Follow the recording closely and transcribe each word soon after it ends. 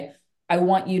I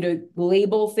want you to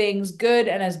label things good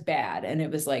and as bad. And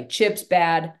it was like chips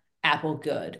bad, apple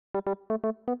good.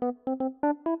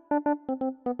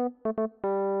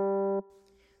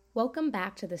 Welcome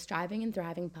back to the Striving and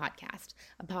Thriving podcast,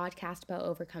 a podcast about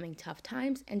overcoming tough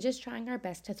times and just trying our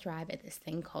best to thrive at this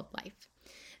thing called life.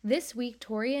 This week,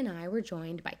 Tori and I were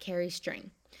joined by Carrie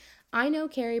String. I know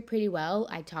Carrie pretty well.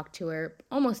 I talk to her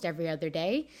almost every other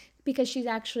day because she's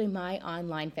actually my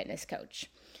online fitness coach.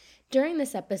 During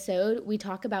this episode, we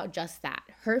talk about just that,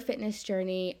 her fitness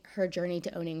journey, her journey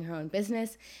to owning her own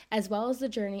business, as well as the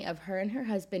journey of her and her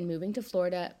husband moving to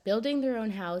Florida, building their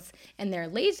own house, and their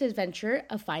latest adventure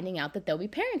of finding out that they'll be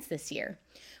parents this year.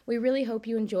 We really hope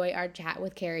you enjoy our chat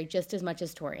with Carrie just as much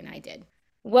as Tori and I did.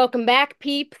 Welcome back,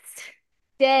 peeps.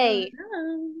 Day.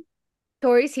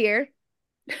 Tori's here.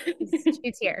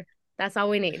 She's here. That's all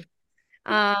we need.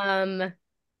 Um,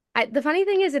 the funny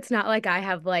thing is, it's not like I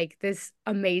have like this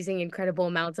amazing, incredible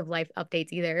amounts of life updates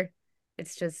either.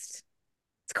 It's just,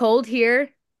 it's cold here.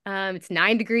 It's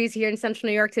 9 degrees here in Central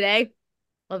New York today.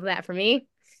 Love that for me.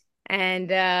 And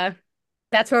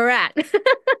that's where we're at.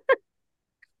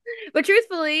 But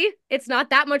truthfully, it's not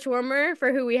that much warmer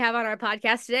for who we have on our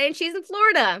podcast today, and she's in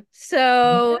Florida.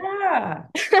 So Yeah.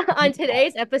 on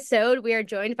today's episode, we are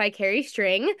joined by Carrie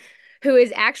String, who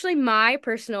is actually my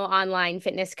personal online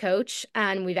fitness coach.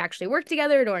 And we've actually worked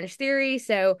together at Orange Theory.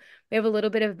 So we have a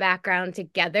little bit of background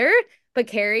together. But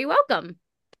Carrie, welcome.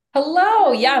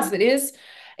 Hello. Yes, it is.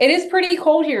 It is pretty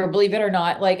cold here, believe it or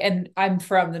not. Like, and I'm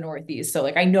from the Northeast, so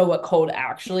like I know what cold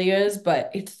actually is, but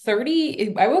it's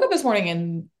 30. I woke up this morning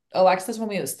and Alexis told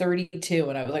me it was 32,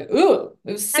 and I was like, ooh,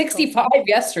 it was That's cold. 65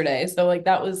 yesterday. So like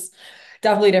that was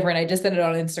definitely different. I just did it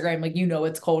on Instagram. Like,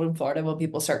 it's cold in Florida when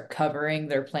people start covering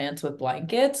their plants with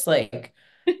blankets. Like,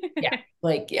 yeah,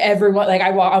 like everyone, like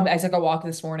I took a walk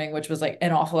this morning, which was like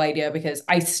an awful idea because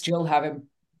I still haven't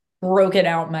broken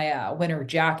out my winter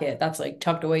jacket that's like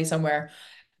tucked away somewhere,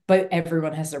 but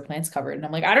everyone has their plants covered. And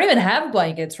I'm like, I don't even have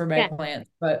blankets for my Yeah. plants,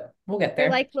 but we'll get They're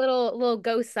there. like little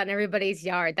ghosts on everybody's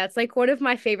yard. That's like one of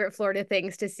my favorite Florida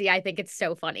things to see. I think it's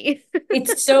so funny.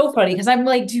 It's so funny because I'm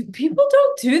like, do people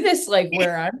don't do this like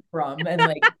where I'm from? And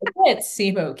like, the plants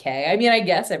seem okay. I mean, I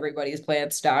guess everybody's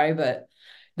plants die, but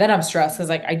then I'm stressed because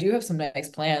like I do have some nice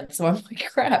plants. So I'm like,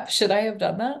 crap, should I have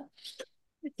done that?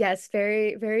 Yes,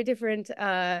 very, very different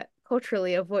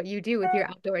culturally of what you do with your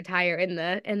outdoor attire in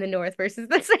the north versus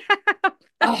the south.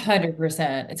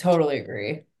 100%. I totally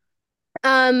agree.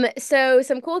 So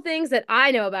some cool things that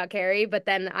I know about Carrie, but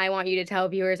then I want you to tell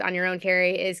viewers on your own,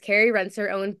 Carrie, is Carrie runs her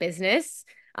own business.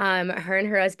 Her and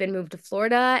her husband moved to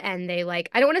Florida and they like,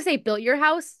 I don't want to say built your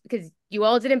house because you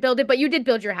all didn't build it, but you did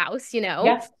build your house, you know.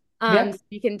 Yes. Yep.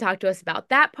 You can talk to us about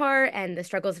that part and the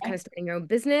struggles of kind of starting your own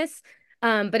business.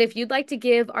 But if you'd like to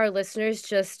give our listeners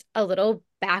just a little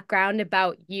background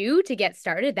about you to get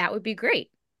started, that would be great.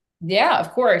 Yeah,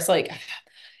 of course. Like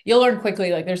you'll learn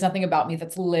quickly, like there's nothing about me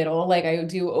that's little. Like I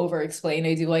do over explain.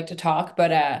 I do like to talk,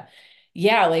 but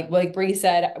yeah, like Bree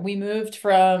said, we moved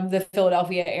from the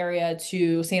Philadelphia area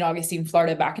to St. Augustine,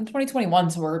 Florida back in 2021.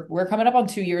 So we're coming up on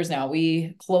 2 years now.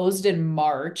 We closed in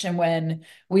March. And when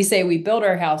we say we built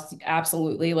our house,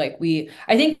 absolutely.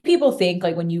 I think people think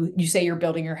like when you say you're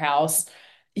building your house,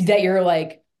 that you're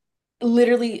like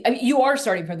literally, I mean, you are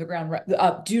starting from the ground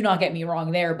up. Do not get me wrong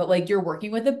there, but like you're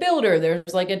working with a builder.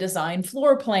 There's like a design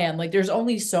floor plan. Like there's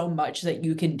only so much that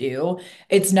you can do.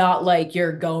 It's not like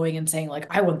you're going and saying like,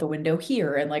 I want the window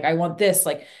here and like I want this.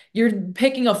 Like you're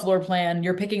picking a floor plan,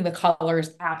 you're picking the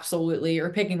colors, absolutely. You're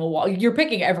picking the wall, you're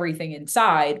picking everything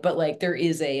inside, but like there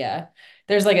is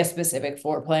there's like a specific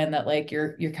floor plan that like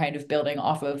you're kind of building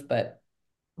off of, but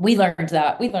we learned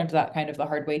that kind of the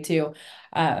hard way too.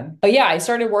 But yeah, I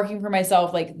started working for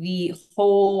myself. Like the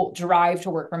whole drive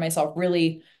to work for myself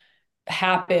really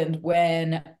happened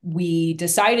when we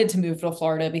decided to move to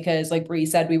Florida because, like Bree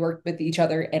said, we worked with each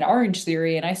other at Orange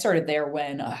Theory, and I started there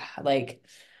when, like,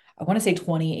 I want to say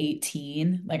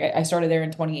 2018. Like, I started there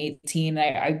in 2018.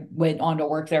 I went on to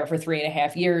work there for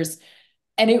 3.5 years,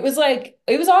 and it was like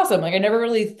it was awesome. Like, I never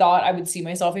really thought I would see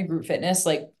myself in group fitness.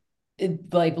 Like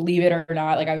believe it or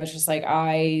not, like I was just like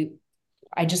I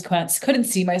just couldn't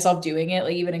see myself doing it.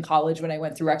 Like even in college when I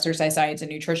went through exercise science and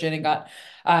nutrition and got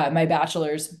my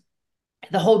bachelor's,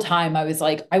 the whole time I was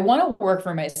like, I want to work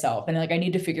for myself and like I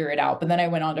need to figure it out. But then I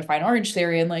went on to find Orange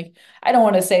Theory and like I don't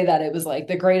want to say that it was like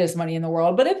the greatest money in the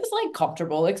world, but it was like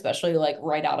comfortable, especially like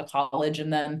right out of college.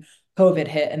 And then COVID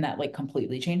hit and that like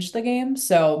completely changed the game.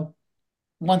 So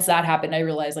once that happened, I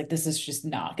realized like this is just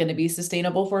not going to be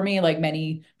sustainable for me. Like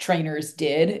many trainers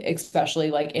did,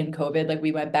 especially like in COVID. Like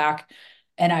we went back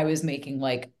and I was making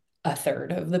like a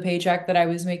third of the paycheck that I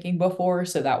was making before.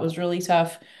 So that was really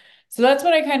tough. So that's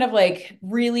when I kind of like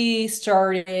really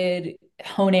started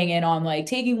honing in on like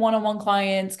taking one-on-one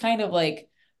clients, kind of like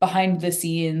behind the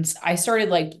scenes. I started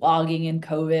like blogging in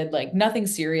COVID, like nothing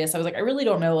serious. I was like, I really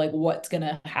don't know like what's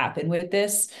gonna happen with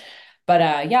this.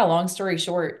 But yeah, long story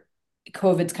short,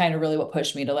 COVID's kind of really what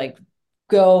pushed me to like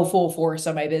go full force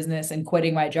on my business and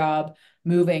quitting my job,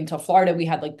 moving to Florida. We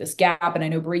had like this gap. And I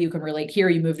know Brie, you can relate here.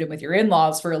 You moved in with your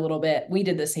in-laws for a little bit. We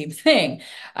did the same thing.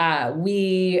 Our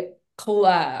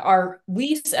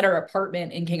lease at our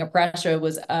apartment in King of Prussia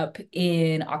was up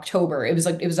in October. It was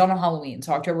on a Halloween,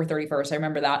 so October 31st. I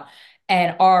remember that.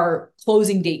 And our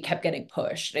closing date kept getting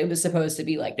pushed. It was supposed to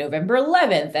be like November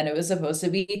 11th, and it was supposed to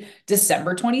be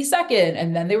December 22nd.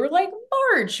 And then they were like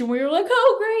March. And we were like,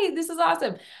 oh, great, this is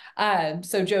awesome.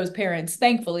 So Joe's parents,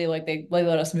 thankfully, like they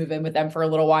let us move in with them for a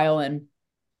little while, and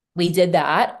we did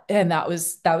that, and that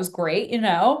was great.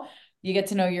 You get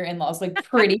to know your in-laws like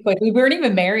pretty quickly. We weren't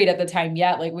even married at the time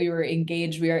yet. Like we were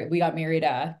engaged. We got married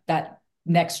that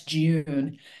next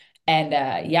June. And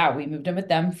yeah, we moved in with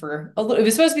them for a little. It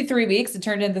was supposed to be 3 weeks. It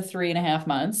turned into 3.5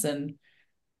 months. And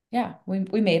yeah,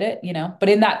 we made it. But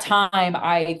in that time,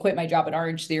 I quit my job at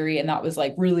Orange Theory, and that was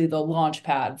like really the launch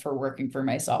pad for working for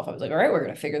myself. I was like, all right, we're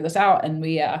gonna figure this out. And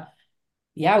yeah,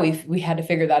 we had to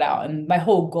figure that out. And my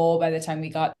whole goal by the time we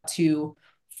got to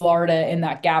Florida in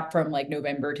that gap from like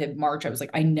November to March, I was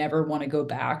like, I never want to go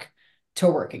back to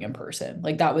working in person.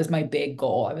 Like that was my big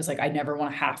goal. I was like, I never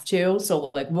want to have to.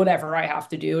 So like whatever I have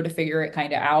to do to figure it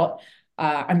kind of out,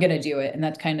 I'm gonna do it. And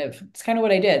it's kind of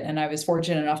what I did. And I was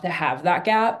fortunate enough to have that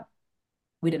gap.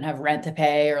 We didn't have rent to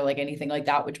pay or like anything like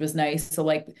that, which was nice. So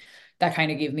like that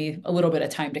kind of gave me a little bit of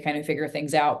time to kind of figure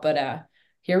things out. But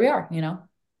here we are.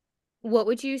 What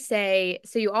would you say?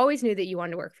 So you always knew that you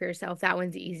wanted to work for yourself. That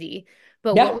one's easy.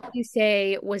 But what would Yeah. you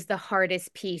say was the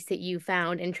hardest piece that you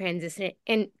found in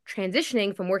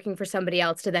transitioning from working for somebody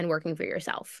else to then working for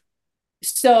yourself?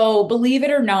 So, believe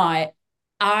it or not,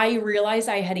 I realized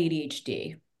I had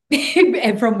ADHD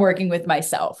and from working with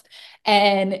myself.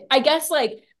 And I guess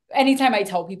like anytime I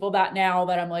tell people that now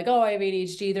that I'm like, oh, I have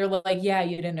ADHD, they're like, yeah,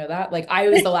 you didn't know that. Like I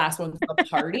was the last one to the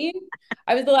party.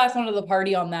 I was the last one to the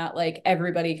party on that. Like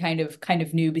everybody kind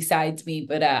of knew besides me.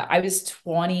 But I was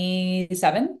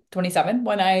 27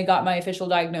 when I got my official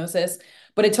diagnosis.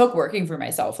 But it took working for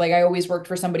myself. Like I always worked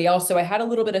for somebody else. So I had a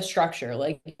little bit of structure.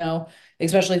 Like,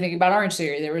 especially thinking about Orange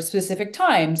Theory, there were specific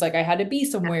times like I had to be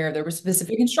somewhere, there were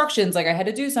specific instructions, like I had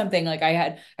to do something, like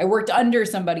I worked under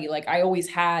somebody, like I always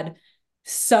had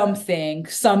something,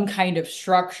 some kind of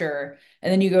structure. And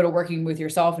then you go to working with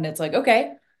yourself and it's like,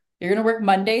 okay, you're going to work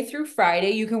Monday through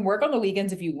Friday. You can work on the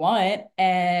weekends if you want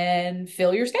and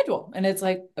fill your schedule. And it's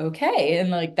like, okay. And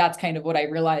like that's kind of what I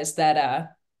realized that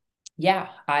yeah,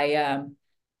 I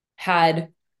had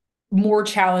more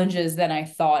challenges than I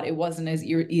thought. It wasn't as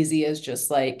easy as just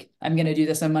like, I'm going to do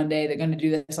this on Monday. They're going to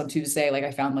do this on Tuesday. Like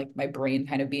I found like my brain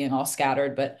kind of being all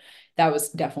scattered, but that was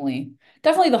definitely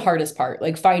the hardest part,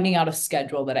 like finding out a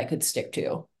schedule that I could stick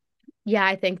to. Yeah,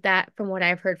 I think that from what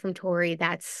I've heard from Tori,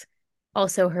 that's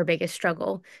also her biggest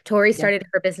struggle. Tori Yeah. started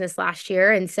her business last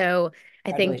year. And so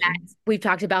I think that Congratulations. we've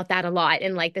talked about that a lot.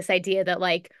 And like this idea that,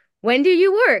 like, when do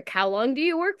you work? How long do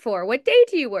you work for? What day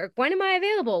do you work? When am I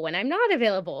available? When I'm not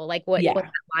available? Like what Yeah.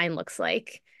 that line looks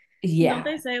like. Don't Yeah.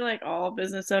 they say like all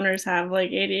business owners have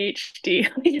like ADHD?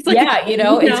 It's like, Yeah.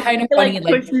 It's kind of it like funny.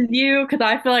 Like, pushes you because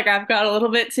I feel like I've got a little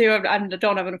bit too. I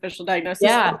don't have an official diagnosis,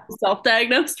 yeah.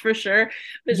 self-diagnosed for sure.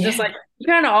 But it's just Yeah. like you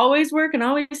kind of always work and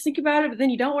always think about it, but then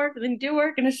you don't work, but then you do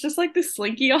work, and it's just like this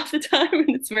slinky all the time,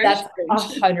 and it's very That's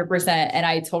strange. 100%. And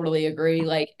I totally agree.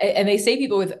 Like, and they say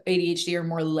people with ADHD are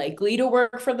more likely to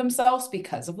work for themselves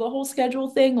because of the whole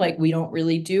schedule thing. Like, we don't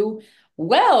really do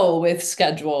well with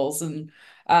schedules. And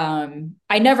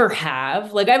I never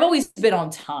have. Like, I've always been on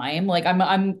time. Like,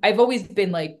 I've always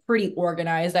been like pretty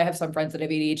organized. I have some friends that have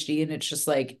ADHD and it's just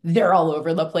like they're all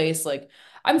over the place. Like,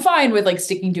 I'm fine with like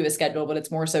sticking to a schedule, but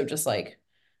it's more so just like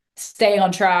staying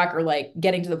on track or like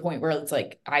getting to the point where it's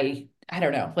like I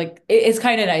don't know, like it's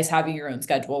kind of nice having your own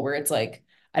schedule where it's like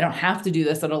I don't have to do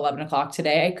this at 11 o'clock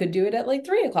today. I could do it at like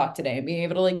 3 o'clock today and being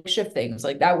able to like shift things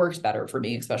like that works better for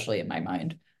me, especially in my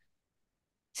mind.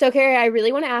 So, Carrie, I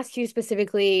really want to ask you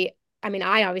specifically. I mean,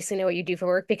 I obviously know what you do for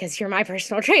work because you're my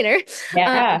personal trainer.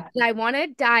 Yeah. And I want to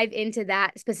dive into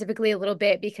that specifically a little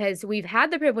bit because we've had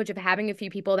the privilege of having a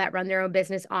few people that run their own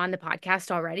business on the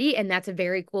podcast already. And that's a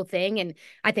very cool thing. And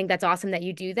I think that's awesome that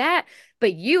you do that.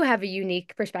 But you have a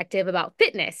unique perspective about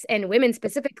fitness and women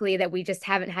specifically that we just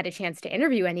haven't had a chance to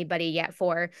interview anybody yet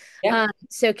for. Yeah.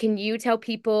 So, can you tell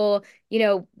people,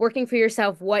 working for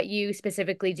yourself, what you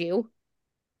specifically do?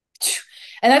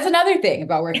 And that's another thing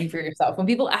about working for yourself. When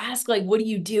people ask, like, what do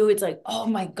you do? It's like, oh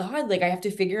my God, like I have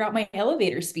to figure out my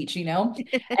elevator speech, you know?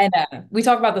 And we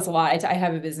talk about this a lot. I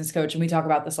have a business coach and we talk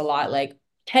about this a lot. Like,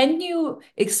 can you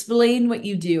explain what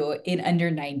you do in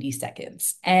under 90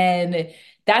 seconds? And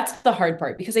that's the hard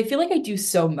part because I feel like I do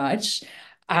so much.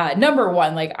 Number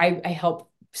one, like I help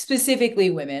specifically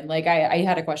women. Like I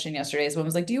had a question yesterday. Someone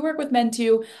was like, do you work with men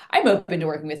too? I'm open to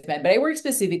working with men, but I work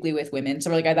specifically with women. So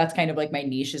like that's kind of like my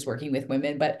niche is working with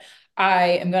women. But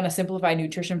I am going to simplify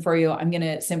nutrition for you. I'm going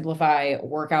to simplify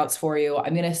workouts for you.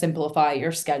 I'm going to simplify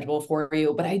your schedule for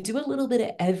you. But I do a little bit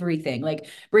of everything. Like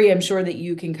Brie, I'm sure that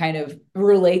you can kind of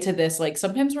relate to this. Like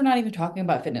sometimes we're not even talking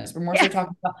about fitness. We're more so Yeah,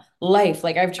 talking about life.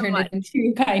 Like I've so turned it much.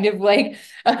 into kind of like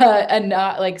and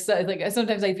not like so like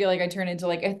sometimes I feel like I turn into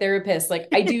like a therapist. Like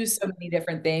I do so many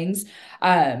different things.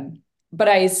 Um, but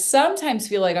I sometimes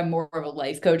feel like I'm more of a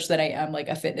life coach than I am like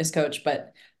a fitness coach.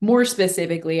 But more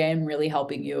specifically, I am really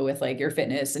helping you with like your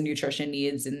fitness and nutrition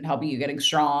needs and helping you getting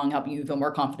strong, helping you feel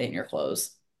more confident in your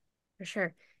clothes. For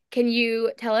sure. Can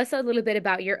you tell us a little bit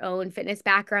about your own fitness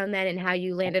background then and how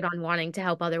you landed on wanting to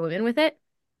help other women with it?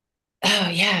 Oh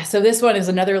yeah. So this one is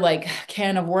another like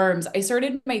can of worms. I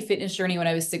started my fitness journey when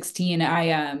I was 16.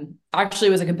 I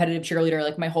actually was a competitive cheerleader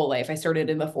like my whole life. I started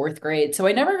in the fourth grade. So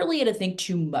I never really had to think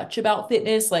too much about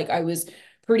fitness. Like I was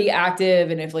pretty active.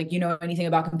 And if like you know anything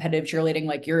about competitive cheerleading,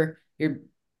 like you're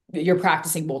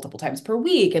practicing multiple times per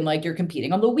week and like you're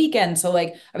competing on the weekend. So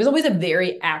like I was always a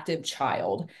very active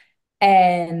child.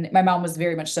 And my mom was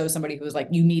very much so somebody who was like,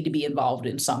 you need to be involved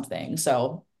in something.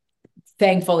 So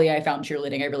thankfully I found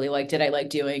cheerleading. I really liked it. I liked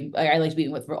doing, like, I liked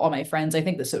being with all my friends. I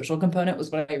think the social component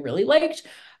was what I really liked.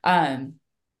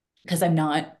 Because I'm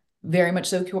not very much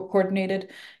so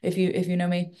coordinated, if you know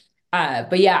me.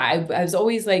 But yeah, I was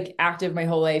always like active my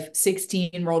whole life.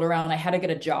 16 rolled around, I had to get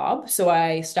a job. So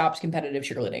I stopped competitive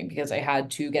cheerleading because I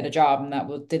had to get a job and that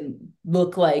didn't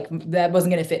look like that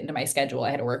wasn't going to fit into my schedule.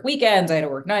 I had to work weekends, I had to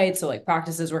work nights. So like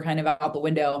practices were kind of out the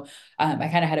window. I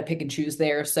kind of had to pick and choose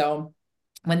there. So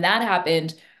when that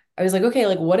happened, I was like, okay,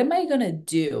 like what am I gonna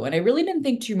do? And I really didn't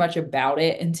think too much about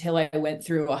it until I went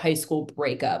through a high school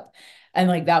breakup. And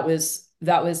like that was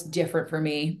different for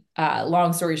me.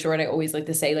 Long story short, I always like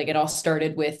to say like it all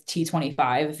started with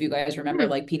T25. If you guys remember Hmm.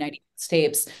 like P90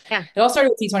 tapes, Yeah. it all started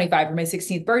with T25. For my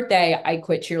 16th birthday, I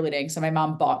quit cheerleading. So my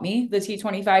mom bought me the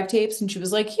T25 tapes and she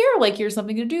was like, here, like here's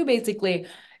something to do, basically.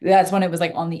 That's when it was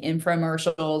like on the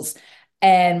infomercials.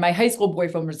 And my high school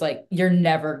boyfriend was like, you're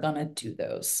never gonna do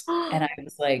those. And I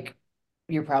was like,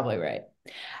 you're probably right.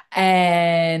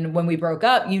 And when we broke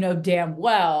up, you know damn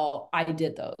well I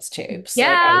did those tapes.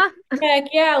 Like I was Yeah. heck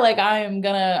yeah, like I'm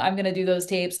gonna do those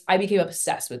tapes. I became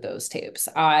obsessed with those tapes.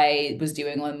 I was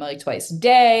doing them like twice a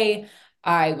day.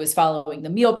 I was following the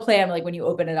meal plan. Like when you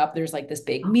open it up, there's like this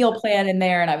big meal plan in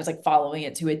there, and I was like following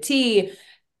it to a T.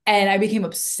 And I became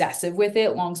obsessive with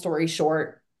it. Long story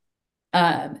short,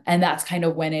 and that's kind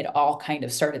of when it all kind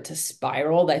of started to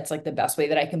spiral. That's like the best way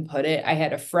that I can put it. I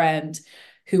had a friend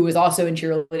who was also in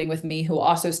cheerleading with me who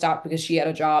also stopped because she had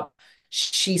a job.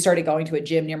 She started going to a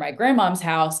gym near my grandmom's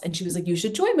house and she was like, you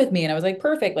should join with me. And I was like,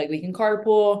 perfect. Like we can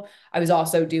carpool. I was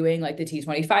also doing like the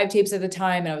T25 tapes at the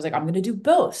time. And I was like, I'm going to do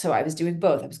both. So I was doing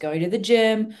both. I was going to the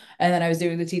gym and then I was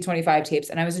doing the T25 tapes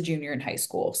and I was a junior in high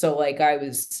school. So like I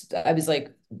was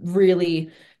like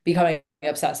really becoming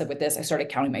obsessive with this. I started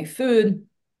counting my food.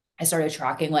 I started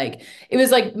tracking like it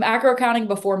was like macro counting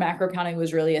before macro counting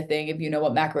was really a thing. If you know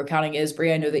what macro counting is,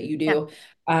 Brie, I know that you Yeah. do.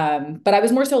 But I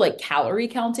was more so like calorie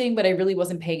counting, but I really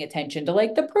wasn't paying attention to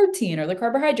like the protein or the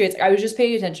carbohydrates. I was just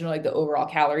paying attention to like the overall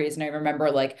calories. And I remember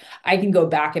like I can go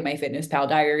back in my Fitness Pal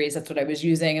diaries. That's what I was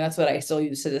using, and that's what I still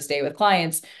use to this day with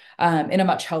clients in a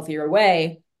much healthier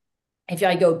way. If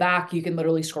I go back, you can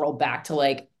literally scroll back to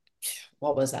like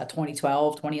what was that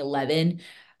 2012 2011.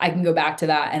 I can go back to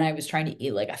that and I was trying to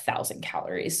eat like 1,000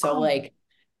 calories. So Oh, like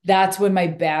that's when my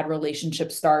bad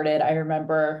relationship started. I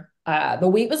remember the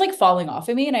weight was like falling off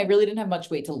of me and I really didn't have much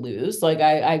weight to lose. Like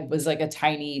I was a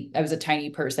tiny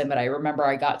person, but I remember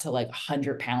I got to like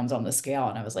 100 pounds on the scale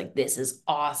and I was like, this is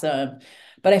awesome.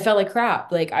 But I felt like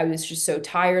crap. Like I was just so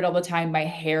tired all the time. My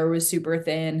hair was super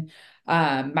thin.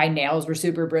 My nails were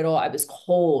super brittle. I was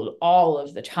cold all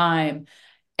of the time.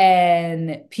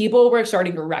 And people were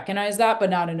starting to recognize that,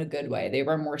 but not in a good way. They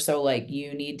were more so like,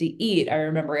 you need to eat. I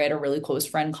remember I had a really close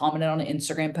friend commented on an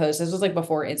Instagram post. This was like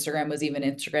before Instagram was even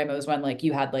Instagram. It was when like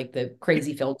you had like the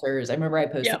crazy filters. I remember I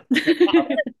posted.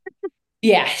 Yep.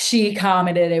 Yeah, she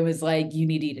commented, it was like, you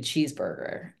need to eat a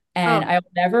cheeseburger. And oh, I'll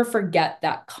never forget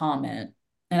that comment.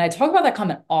 And I talk about that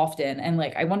comment often. And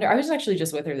like, I wonder, I was actually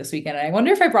just with her this weekend. And I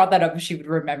wonder if I brought that up, if she would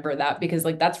remember that, because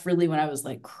like, that's really when I was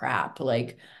like, crap,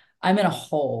 like I'm in a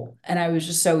hole. And I was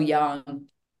just so young.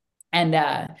 And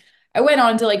I went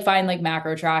on to like find like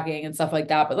macro tracking and stuff like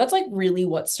that, but that's like really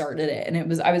what started it. And it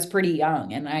was I was pretty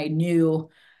young, and I knew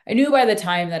by the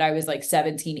time that I was like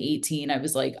 17, 18, I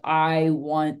was like, I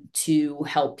want to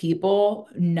help people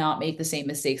not make the same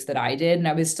mistakes that I did. And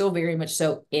I was still very much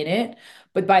so in it.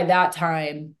 But by that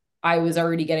time, I was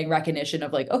already getting recognition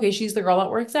of like, okay, she's the girl that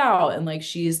works out, and like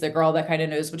she's the girl that kind of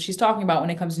knows what she's talking about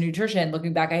when it comes to nutrition.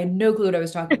 Looking back, I had no clue what I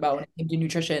was talking about when it came to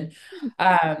nutrition.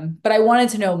 But I wanted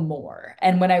to know more.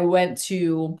 And when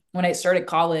I started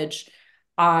college,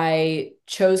 I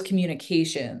chose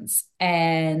communications,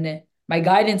 and my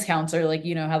guidance counselor, like,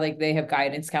 you know, how like they have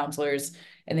guidance counselors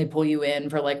and they pull you in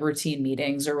for like routine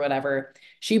meetings or whatever.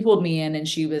 She pulled me in and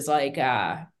she was like,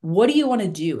 what do you want to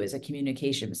do as a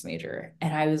communications major?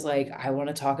 And I was like, I want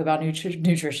to talk about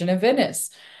nutrition and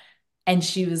fitness. And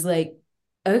she was like,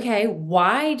 okay,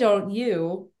 why don't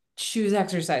you choose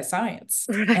exercise science?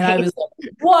 And I Right. was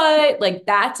like, what? Like,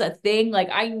 that's a thing? Like,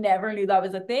 I never knew that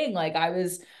was a thing. Like, I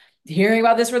was hearing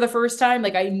about this for the first time.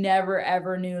 Like, I never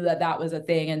ever knew that that was a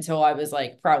thing until I was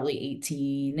like probably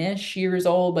 18-ish years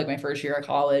old, like my first year of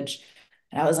college.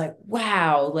 And I was like,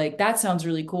 wow, like that sounds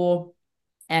really cool.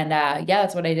 And yeah,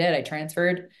 that's what I did. I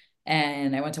transferred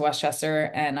and I went to Westchester,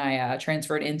 and I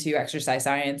transferred into exercise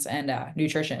science and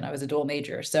nutrition. I was a dual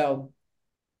major. So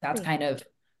that's kind of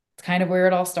where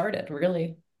it all started,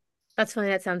 really. That's funny.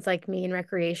 That sounds like me in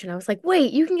recreation. I was like,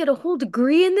 wait, you can get a whole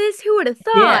degree in this? Who would have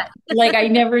thought? Yeah. Like I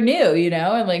never knew,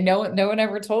 and like no one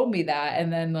ever told me that.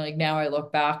 And then like now I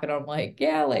look back and I'm like,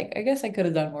 yeah, like I guess I could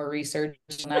have done more research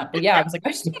on that. But yeah, I was like,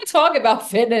 I just want to talk about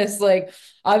fitness. Like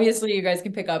obviously you guys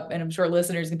can pick up, and I'm sure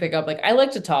listeners can pick up, like I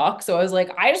like to talk. So I was like,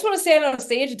 I just want to stand on a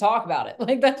stage and talk about it.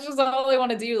 Like that's just all I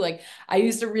want to do. Like I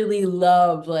used to really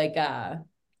love like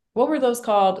what were those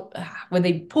called? When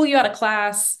they pull you out of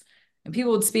class and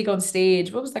people would speak on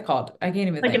stage. What was that called? I can't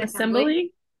even Like an think. Assembly.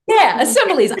 assembly. Yeah,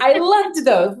 assemblies. I loved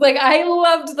those. Like I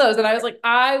loved those. And I was like,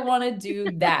 I want to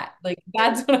do that. Like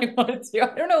that's what I want to do.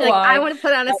 I don't know Like, I why. want to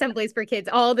put on assemblies for kids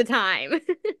all the time.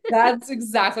 That's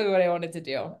exactly what I wanted to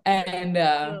do. And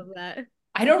I love that.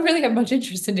 I don't really have much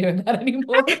interest in doing that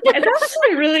anymore. It's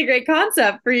actually a really great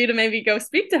concept for you to maybe go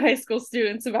speak to high school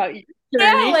students about your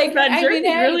Yeah, journey. like That I mean, journey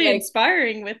is hey, really like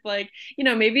inspiring with like,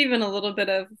 maybe even a little bit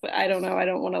of, I don't know, I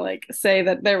don't want to like say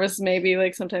that there was maybe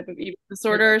like some type of eating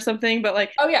disorder or something, but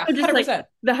like oh yeah, just like 100%.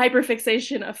 the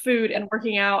hyperfixation of food and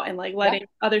working out and like Yeah. letting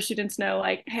other students know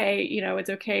like, hey, it's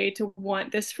okay to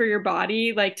want this for your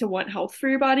body, like to want health for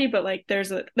your body, but like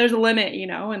there's a limit,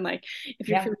 and like if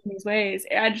you're Yeah. feeling these ways,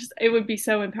 it would be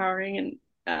so empowering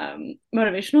and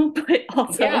motivational, but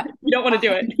also Yeah. you don't want to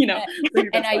do it, 100%. for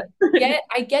your And best life.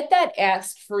 I get that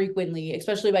asked frequently,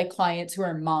 especially by clients who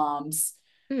are moms.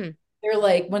 Hmm. They're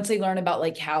like, once they learn about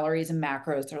like calories and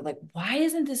macros, they're like, why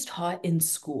isn't this taught in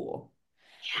school?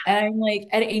 And I'm like,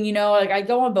 and like I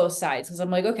go on both sides because I'm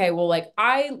like, okay, well, like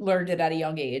I learned it at a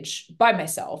young age by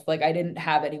myself. Like I didn't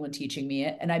have anyone teaching me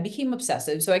it, and I became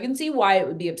obsessive. So I can see why it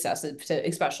would be obsessive to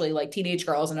especially like teenage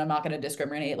girls. And I'm not going to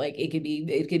discriminate. Like it could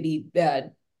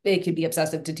be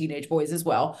obsessive to teenage boys as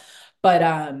well. But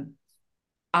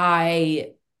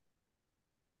I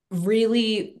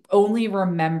really only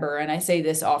remember, and I say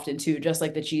this often too, just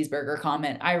like the cheeseburger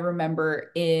comment, I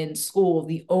remember in school,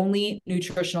 the only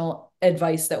nutritional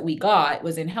advice that we got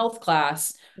was in health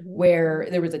class, Mhm. where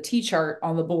there was a T-chart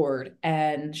on the board,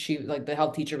 and she, like the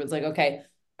health teacher was like, okay,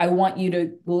 I want you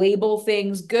to label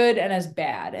things good and as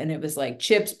bad. And it was like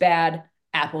chips bad,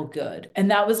 apple good.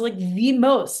 And that was like the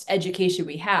most education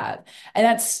we had. And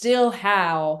that's still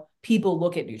how people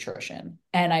look at nutrition.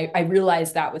 And I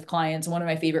realized that with clients. One of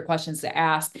my favorite questions to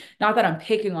ask, not that I'm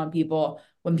picking on people,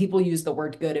 when people use the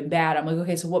word good and bad, I'm like,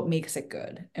 okay, so what makes it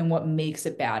good and what makes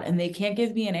it bad? And they can't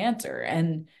give me an answer.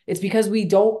 And it's because we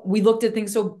looked at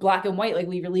things so black and white, like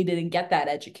we really didn't get that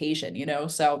education.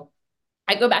 So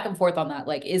I go back and forth on that.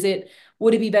 Like,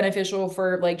 would it be beneficial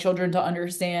for like children to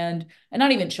understand, and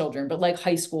not even children, but like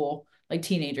high school, like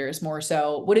teenagers more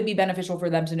so? Would it be beneficial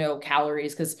for them to know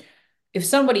calories? Because if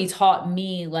somebody taught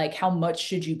me like how much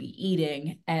should you be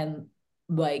eating, and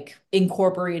like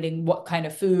incorporating what kind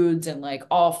of foods, and like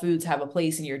all foods have a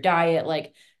place in your diet,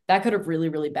 like that could have really,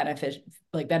 really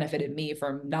benefited me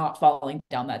from not falling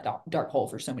down that dark hole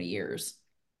for so many years.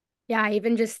 Yeah, I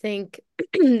even just think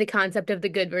the concept of the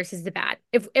good versus the bad.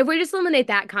 If we just eliminate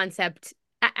that concept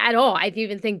at all, I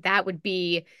even think that would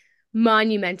be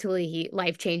monumentally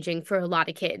life-changing for a lot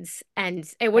of kids. And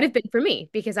it would have been for me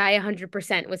because I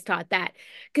 100% was taught that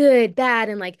good, bad,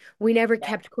 and like we never Yeah.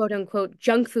 kept quote unquote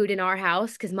junk food in our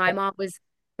house because my mom was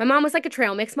like a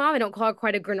trail mix mom. I don't call her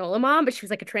quite a granola mom, but she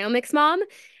was like a trail mix mom.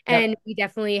 And Yep. we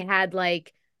definitely had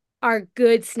like our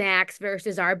good snacks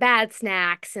versus our bad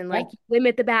snacks and like Yep.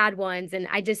 limit the bad ones. And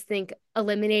I just think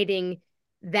eliminating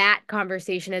that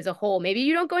conversation as a whole. Maybe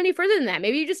you don't go any further than that.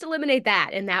 Maybe you just eliminate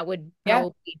that, and that would Yeah.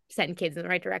 probably send kids in the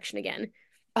right direction again.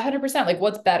 100%. Like,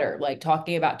 what's better, like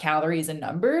talking about calories and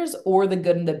numbers or the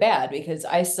good and the bad? Because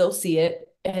I still see it.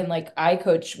 And like, I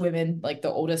coach women, like the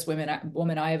oldest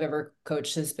woman I have ever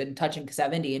coached has been touching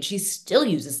 70, and she still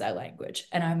uses that language.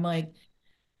 And I'm like,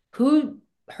 who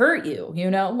hurt you?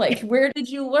 Like, where did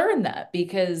you learn that?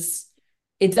 Because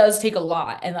it does take a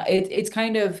lot. And it's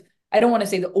kind of, I don't want to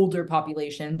say the older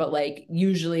population, but like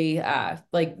usually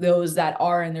like those that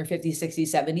are in their 50s,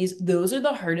 60s, 70s, those are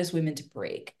the hardest women to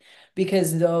break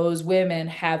because those women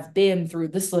have been through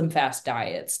the Slim Fast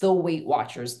diets, the Weight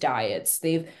Watchers diets.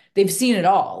 They've seen it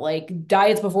all. Like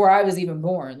diets before I was even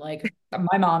born. Like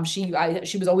my mom, she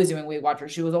was always doing Weight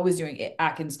Watchers. She was always doing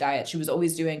Atkins diet. She was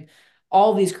always doing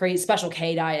all these crazy Special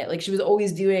K diet. Like she was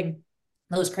always doing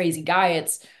those crazy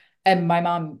diets. And my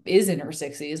mom is in her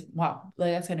 60s. Wow.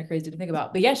 Like that's kind of crazy to think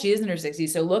about. But yeah, she is in her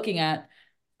 60s. So looking at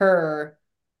her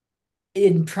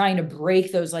in trying to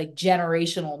break those like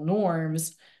generational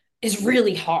norms is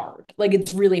really hard. Like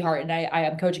it's really hard. And I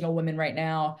am coaching a woman right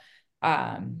now.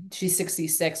 She's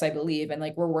 66, I believe, and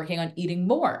like we're working on eating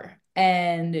more.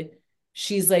 And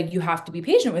she's like, you have to be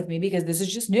patient with me because this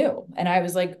is just new. And I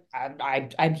was like,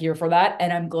 I'm here for that.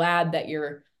 And I'm glad that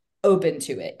you're open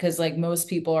to it. Cause like most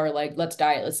people are like, let's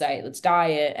diet, let's diet, let's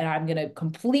diet. And I'm gonna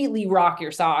completely rock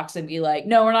your socks and be like,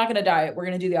 no, we're not gonna diet. We're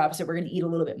gonna do the opposite. We're gonna eat a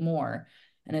little bit more.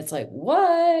 And it's like,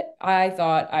 what? I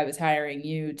thought I was hiring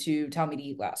you to tell me to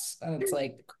eat less. And it's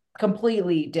like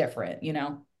completely different?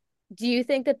 Do you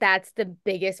think that that's the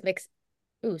biggest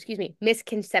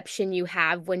misconception you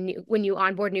have when you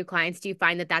onboard new clients? Do you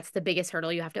find that that's the biggest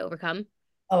hurdle you have to overcome?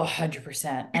 Oh,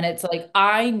 100%. And it's like,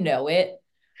 I know it.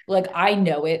 Like, I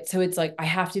know it. So it's like, I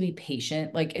have to be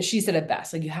patient. Like, she said it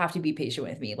best. Like, you have to be patient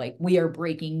with me. Like, we are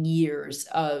breaking years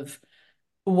of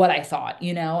what I thought,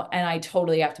 and I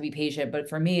totally have to be patient. But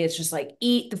for me, it's just like,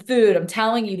 eat the food. I'm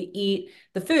telling you to eat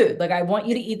the food. Like, I want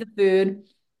you to eat the food.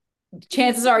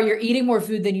 Chances are you're eating more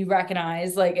food than you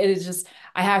recognize. Like, it is just,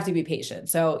 I have to be patient.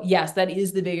 So, yes, that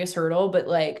is the biggest hurdle. But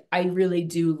like, I really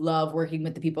do love working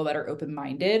with the people that are open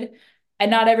minded. And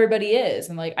not everybody is.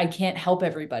 And like, I can't help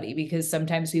everybody because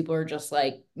sometimes people are just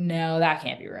like, no, that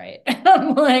can't be right. And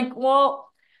I'm like,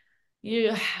 well,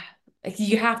 you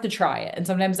you have to try it. And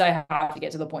sometimes I have to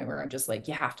get to the point where I'm just like,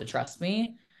 you have to trust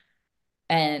me.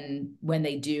 And when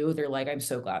they do, they're like, I'm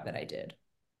so glad that I did.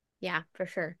 Yeah, for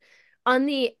sure. On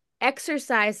the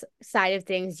exercise side of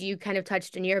things, you kind of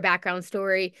touched in your background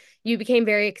story. You became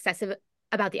very excessive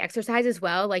about the exercise as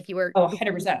well. Like you were Oh, working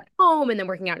out 100%. at home and then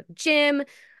working out at the gym.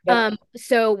 Yep.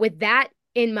 So with that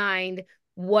in mind,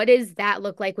 what does that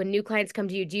look like when new clients come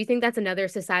to you? Do you think that's another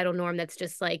societal norm that's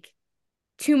just like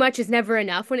too much is never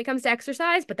enough when it comes to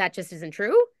exercise, but that just isn't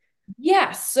true?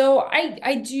 Yeah. So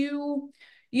I do,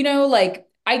 like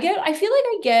I feel like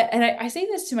I get, and I say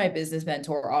this to my business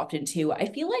mentor often too. I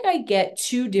feel like I get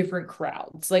two different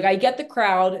crowds. Like I get the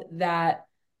crowd that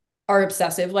are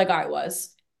obsessive like I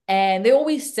was. And they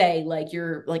always say like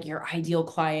your ideal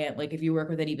client, like if you work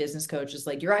with any business coach, is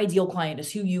like your ideal client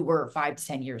is who you were 5 to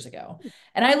 10 years ago.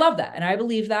 And I love that. And I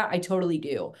believe that. I totally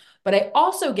do. But I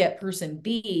also get person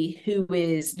B who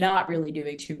is not really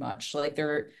doing too much. Like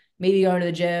they're maybe going to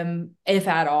the gym, if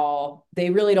at all. They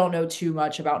really don't know too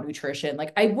much about nutrition.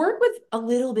 Like I work with a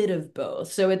little bit of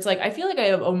both. So it's like I feel like I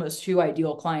have almost two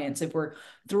ideal clients if we're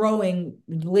throwing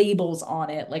labels on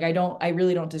it. Like I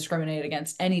really don't discriminate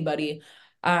against anybody.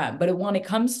 But when it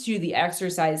comes to the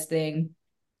exercise thing,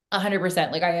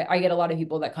 100%. Like I get a lot of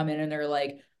people that come in and they're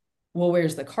like, well,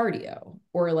 where's the cardio?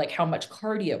 Or like, how much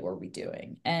cardio are we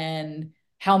doing? And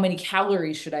how many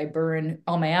calories should I burn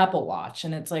on my Apple Watch?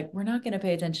 And it's like, we're not going to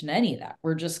pay attention to any of that.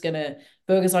 We're just going to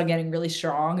focus on getting really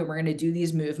strong and we're going to do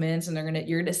these movements and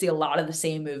you're going to see a lot of the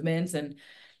same movements. And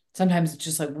sometimes it's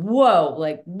just like, whoa,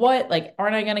 like what? Like,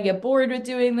 aren't I going to get bored with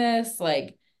doing this?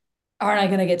 Like, aren't I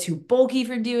going to get too bulky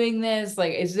for doing this?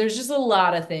 Like, there's just a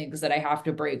lot of things that I have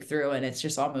to break through. And it's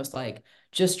just almost like,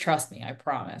 just trust me, I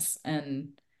promise. And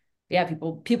yeah,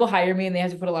 people hire me and they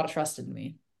have to put a lot of trust in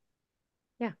me.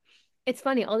 Yeah. It's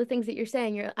funny, all the things that you're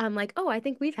saying, I'm like, oh, I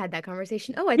think we've had that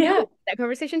conversation. Oh, I think Yeah. we've had that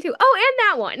conversation too. Oh, and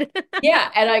that one. Yeah.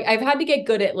 And I've had to get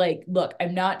good at like, look,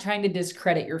 I'm not trying to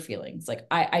discredit your feelings. Like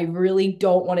I really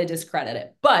don't want to discredit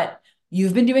it, but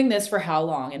you've been doing this for how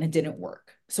long and it didn't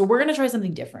work. So we're going to try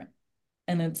something different.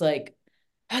 And it's like,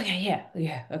 okay, yeah,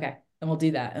 yeah, okay. And we'll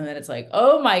do that. And then it's like,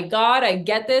 oh my God, I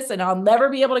get this and I'll never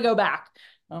be able to go back.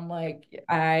 I'm like,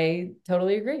 I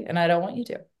totally agree. And I don't want you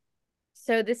to.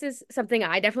 So this is something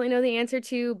I definitely know the answer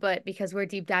to, but because we're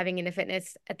deep diving into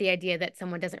fitness at the idea that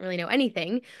someone doesn't really know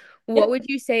anything, what Yep. would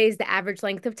you say is the average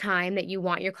length of time that you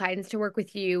want your clients to work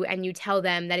with you and you tell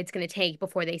them that it's going to take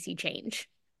before they see change?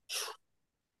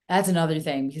 That's another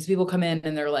thing because people come in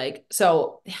and they're like,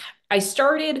 so I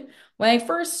started when I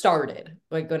first started,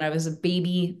 like when I was a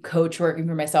baby coach working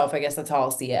for myself, I guess that's how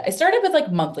I'll see it. I started with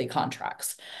like monthly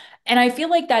contracts. And I feel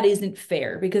like that isn't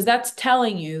fair because that's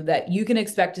telling you that you can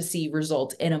expect to see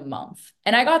results in a month.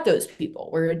 And I got those people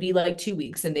where it'd be like 2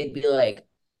 weeks and they'd be like,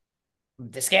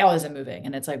 the scale isn't moving.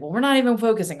 And it's like, well, we're not even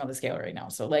focusing on the scale right now.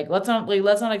 So let's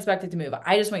not expect it to move.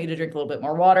 I just want you to drink a little bit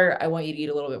more water. I want you to eat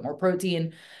a little bit more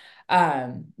protein.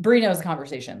 Brie knows the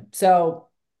conversation. So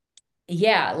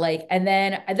yeah, like, and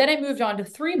then I moved on to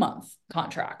 3 month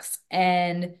contracts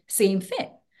and same thing.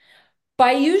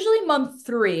 By usually month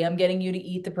three, I'm getting you to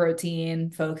eat the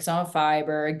protein, focus on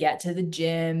fiber, get to the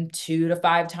gym 2 to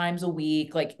 5 times a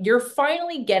week. Like you're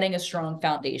finally getting a strong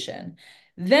foundation.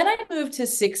 Then I moved to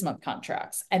 6 month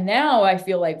contracts. And now I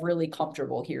feel like really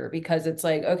comfortable here because it's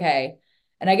like, okay.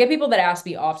 And I get people that ask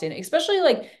me often, especially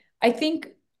like I think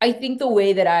I think the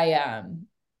way that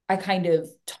I kind of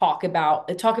talk about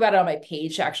it on my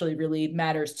page actually really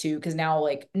matters too. Cause now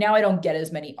I don't get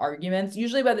as many arguments.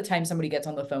 Usually by the time somebody gets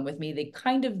on the phone with me, they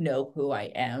kind of know who I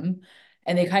am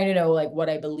and they kind of know like what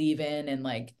I believe in and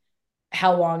like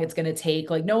how long it's going to take.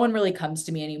 Like no one really comes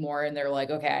to me anymore and they're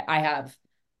like, okay, I have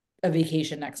a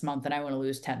vacation next month and I want to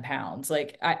lose 10 pounds.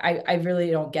 Like I really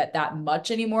don't get that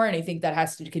much anymore. And I think that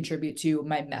has to contribute to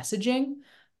my messaging.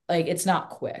 Like it's not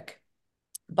quick.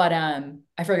 But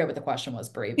I forget what the question was,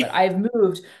 Brie, but I've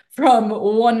moved from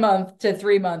 1 month to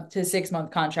 3 month to 6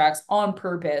 month contracts on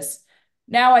purpose.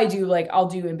 Now I do like I'll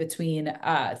do in between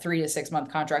 3 to 6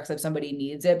 month contracts if somebody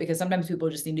needs it because sometimes people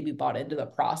just need to be bought into the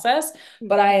process.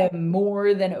 But I am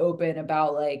more than open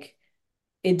about like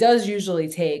it does usually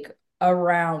take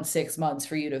around 6 months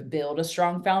for you to build a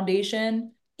strong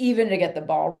foundation, even to get the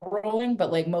ball rolling.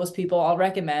 But like most people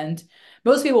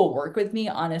work with me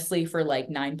honestly for like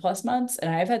 9 plus months.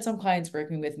 And I've had some clients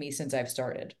working with me since I've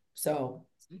started. So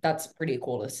that's pretty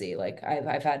cool to see. Like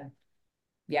I've had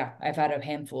a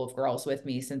handful of girls with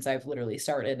me since I've literally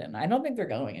started, and I don't think they're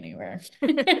going anywhere.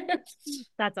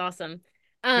 That's awesome.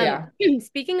 Yeah.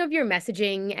 Speaking of your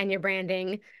messaging and your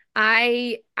branding,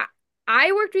 I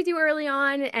worked with you early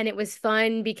on and it was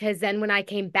fun because then when I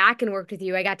came back and worked with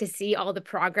you, I got to see all the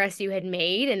progress you had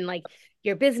made and like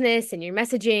your business and your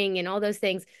messaging and all those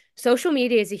things. Social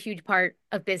media is a huge part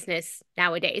of business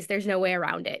nowadays. There's no way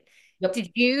around it. Yep.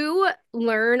 Did you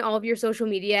learn all of your social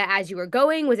media as you were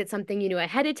going? Was it something you knew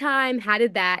ahead of time? How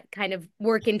did that kind of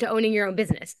work into owning your own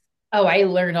business? Oh, I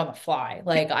learned on the fly.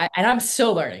 And I'm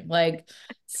still learning, like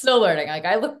still learning. Like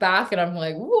I look back and I'm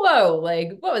like, whoa,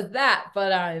 like what was that?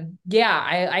 But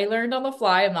yeah, I learned on the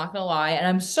fly, I'm not gonna lie. And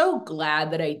I'm so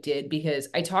glad that I did because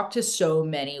I talked to so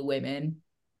many women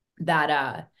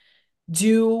that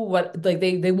do what like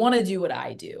they want to do what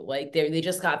I do. Like they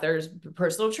just got their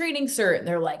personal training cert and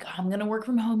they're like, I'm gonna work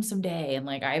from home someday. And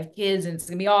like I have kids and it's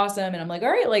gonna be awesome. And I'm like, all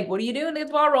right, like what are you doing to get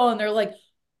the ball rolling? And they're like,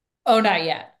 oh, not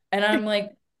yet. And I'm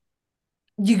like,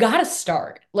 you got to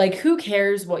start. Like, who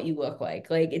cares what you look like?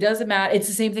 Like, it doesn't matter. It's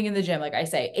the same thing in the gym. Like I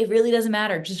say, it really doesn't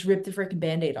matter. Just rip the freaking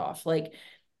band-aid off. Like,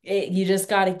 you just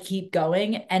got to keep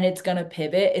going and it's going to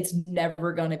pivot. It's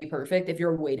never going to be perfect. If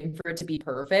you're waiting for it to be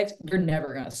perfect, you're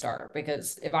never going to start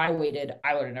because if I waited,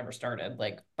 I would have never started.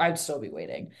 Like, I'd still be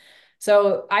waiting.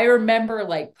 So I remember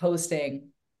like posting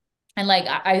and like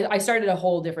I started a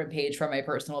whole different page from my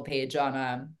personal page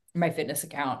on my fitness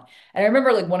account. And I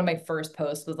remember like one of my first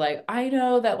posts was like, I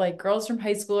know that like girls from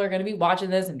high school are gonna be watching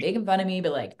this and making fun of me,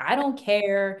 but like I don't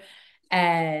care.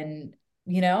 And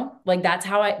like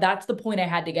that's the point I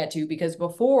had to get to because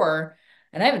before,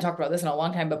 and I haven't talked about this in a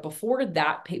long time, but before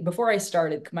I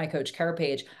started my Coach Care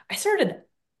page, I started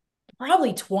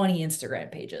probably 20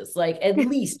 Instagram pages, like at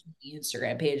least 20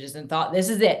 Instagram pages, and thought, this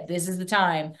is it. This is the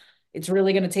time. It's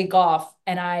really going to take off.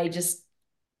 And I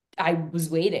was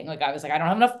waiting. Like, I was like, I don't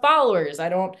have enough followers. I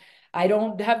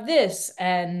don't have this.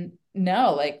 And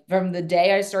no, like from the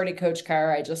day I started Coach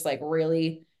Car, I just like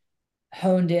really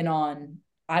honed in on,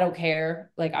 I don't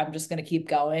care. Like, I'm just going to keep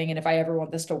going. And if I ever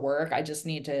want this to work, I just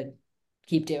need to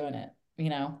keep doing it,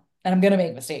 and I'm going to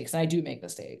make mistakes. And I do make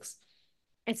mistakes.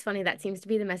 It's funny, that seems to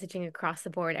be the messaging across the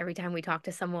board every time we talk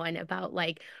to someone about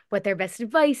like what their best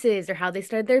advice is or how they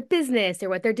started their business or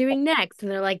what they're doing next.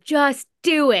 And they're like, just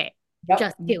do it. Yep,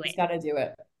 Just you do just it. got to do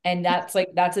it. And that's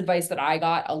advice that I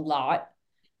got a lot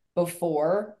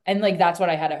before. And like that's what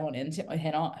I had to hone in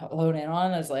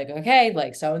on. I was like, okay,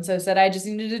 like so and so said I just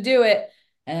needed to do it.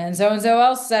 And so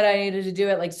else said I needed to do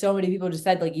it. Like so many people just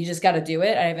said, like, you just got to do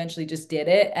it. I eventually just did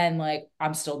it. And like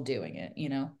I'm still doing it, you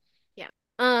know? Yeah.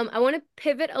 I want to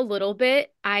pivot a little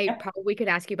bit. I Yeah. probably could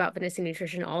ask you about fitness and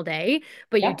nutrition all day,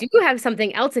 but you Yeah. do have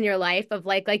something else in your life of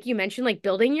like you mentioned, like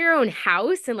building your own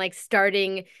house and like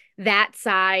starting that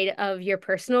side of your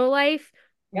personal life.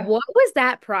 Yeah. What was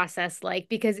that process like?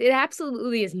 Because it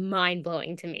absolutely is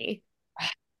mind-blowing to me.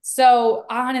 So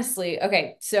honestly,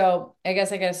 okay, so I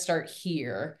guess I gotta start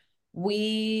here.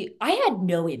 I had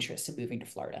no interest in moving to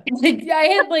Florida. Like I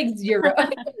had like zero, I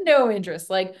had no interest.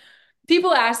 Like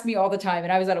people ask me all the time,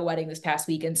 and I was at a wedding this past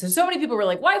weekend. So many people were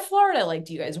like, why Florida? Like,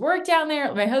 do you guys work down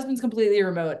there? My husband's completely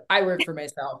remote. I work for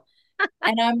myself.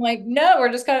 And I'm like, no,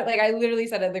 we're just kind of like, I literally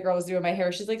said it, the girl was doing my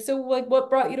hair. She's like, so like,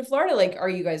 what brought you to Florida? Like, are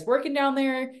you guys working down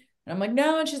there? And I'm like,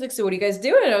 no. And she's like, so what are you guys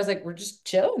doing? And I was like, we're just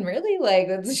chilling, really. Like,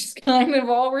 that's just kind of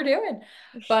all we're doing.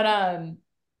 But,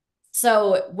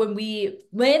 so when we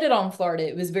landed on Florida,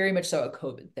 it was very much so a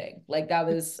COVID thing. Like that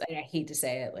was, I hate to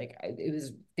say it, like it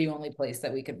was the only place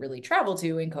that we could really travel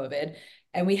to in COVID.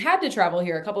 And we had to travel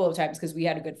here a couple of times because we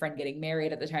had a good friend getting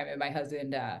married at the time, and my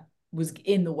husband was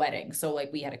in the wedding. So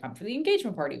like we had to come for the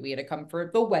engagement party, we had to come for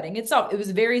the wedding itself. It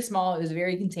was very small, it was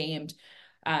very contained.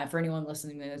 For anyone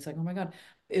listening, it's like, oh my God,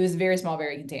 it was very small,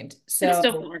 very contained. It's still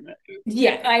So Florida.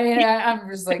 yeah, I mean, I'm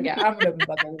just like, yeah, I'm an open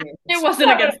book over here. It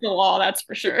wasn't against the law, that's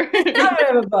for sure. I'm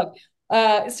an open book.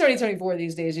 It's 2024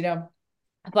 these days, you know.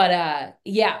 But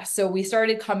yeah, so we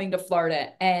started coming to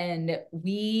Florida, and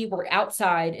we were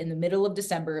outside in the middle of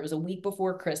December. It was a week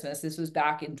before Christmas. This was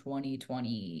back in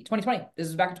 2020. This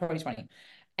was back in 2020.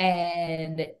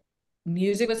 And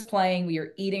music was playing. We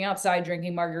were eating outside,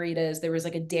 drinking margaritas. There was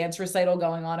like a dance recital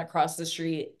going on across the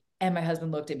street. And my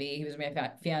husband looked at me. He was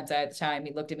my fiance at the time.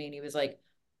 He looked at me and he was like,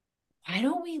 why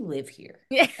don't we live here?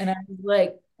 Yeah. And I was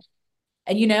like,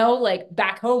 and you know, like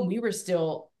back home, we were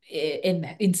still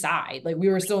inside, like we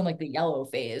were still in like the yellow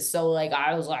phase. So like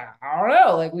I was like, I don't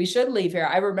know, like we should leave here.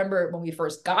 I remember when we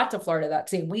first got to Florida that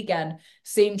same weekend,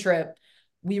 same trip,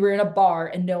 we were in a bar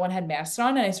and no one had masks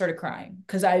on, and I started crying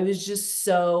because I was just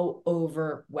so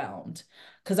overwhelmed.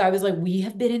 Because I was like, we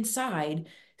have been inside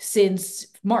since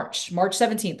March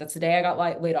 17th. That's the day I got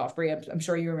laid off. Brie, I'm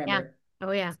sure you Yeah. remember.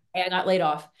 Oh yeah. I got laid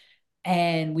off,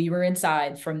 and we were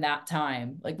inside from that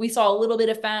time. Like we saw a little bit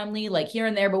of family like here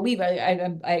and there, but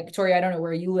Victoria, I don't know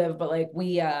where you live, but like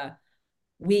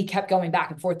we kept going back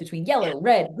and forth between Yeah. yellow,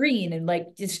 red, green, and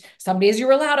like just some days you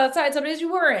were allowed outside, some days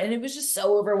you weren't, and it was just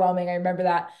so overwhelming. I remember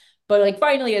that. But like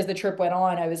finally, as the trip went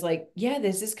on, I was like, yeah,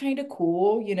 this is kind of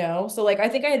cool, you know? So like I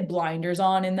think I had blinders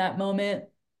on in that moment,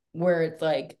 where it's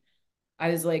like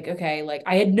I was like, okay, like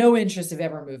I had no interest of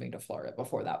ever moving to Florida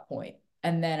before that point.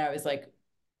 And then I was like,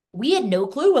 we had no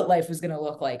clue what life was going to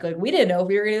look like. Like we didn't know if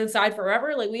we were going to decide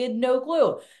forever. Like we had no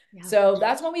clue. Yeah. So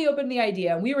that's when we opened the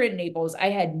idea. We were in Naples. I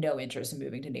had no interest in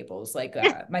moving to Naples. Like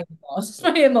my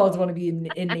in-laws want to be in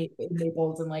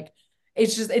Naples, and like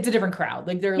it's a different crowd.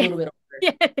 Like they're a Yeah. little bit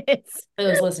older. Yeah, it is. I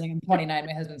was listening. I'm 29.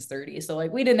 My husband's 30. So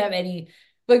like we didn't have any,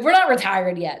 like we're not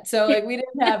retired yet. So like we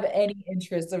didn't have any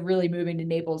interest of really moving to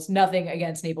Naples. Nothing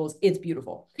against Naples. It's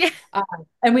beautiful. Yeah.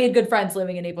 And we had good friends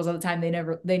living in Naples at the time.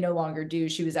 They no longer do.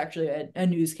 She was actually a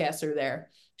newscaster there.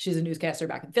 She's a newscaster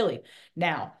back in Philly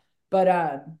now.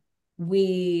 But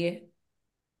we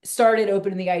started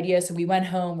opening the idea. So we went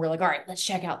home. We're like, all right, let's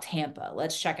check out Tampa.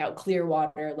 Let's check out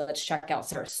Clearwater. Let's check out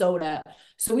Sarasota.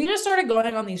 So we just started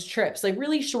going on these trips, like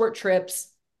really short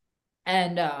trips,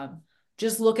 and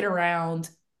just looking around.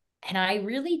 And I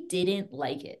really didn't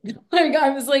like it. Like I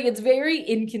was like, it's very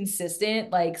inconsistent.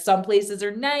 Like some places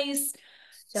are nice,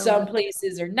 So some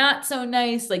places are not so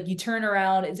nice. Like you turn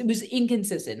around, it was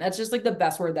inconsistent. That's just like the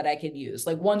best word that I can use.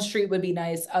 Like one street would be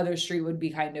nice, other street would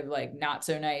be kind of like not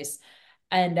so nice.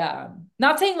 And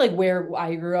not saying like where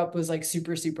I grew up was like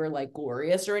super, super like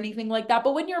glorious or anything like that.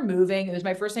 But when you're moving, it was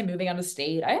my first time moving out of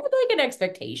state. I had like an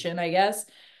expectation, I guess.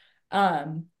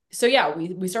 So yeah,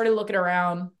 we started looking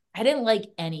around. I didn't like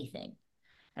anything.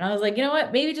 And I was like, you know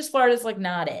what? Maybe just Florida's like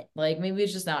not it. Like maybe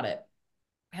it's just not it.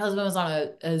 My husband was on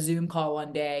a Zoom call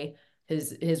one day.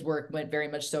 His work went very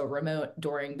much so remote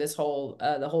during this whole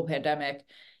the whole pandemic.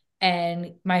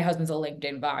 And my husband's a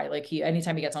LinkedIn guy. Like he,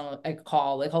 anytime he gets on a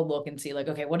call, like he'll look and see, like,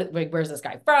 okay, like where's this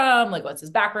guy from? Like, what's his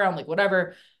background? Like,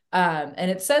 whatever.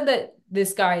 And it said that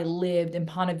this guy lived in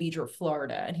Ponte Vedra,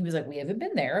 Florida. And he was like, we haven't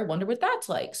been there. I wonder what that's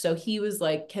like. So he was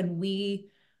like, we're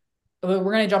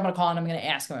going to jump on a call and I'm going to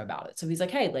ask him about it. So he's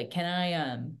like, hey, like, can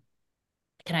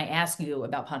I ask you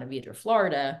about Ponte Vedra,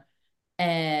 Florida?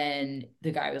 And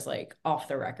the guy was like off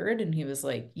the record and he was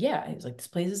like, yeah, he was like, this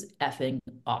place is effing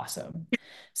awesome.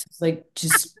 So it's like,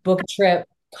 just book a trip,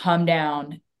 come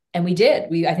down. And we did.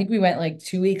 I think we went like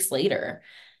 2 weeks later.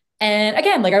 And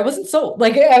again, like I wasn't sold.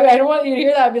 Like I don't want you to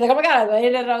hear that and be like, oh my God,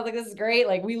 I was like, this is great.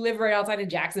 Like we live right outside of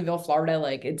Jacksonville, Florida.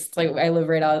 Like it's like I live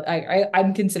right out.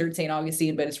 I'm considered St.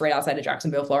 Augustine, but it's right outside of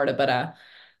Jacksonville, Florida. But a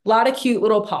lot of cute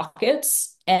little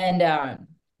pockets. And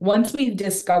once we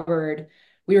discovered,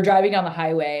 we were driving down the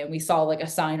highway and we saw like a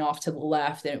sign off to the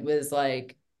left, and it was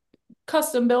like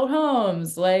custom built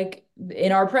homes, like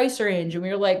in our price range. And we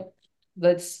were like,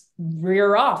 let's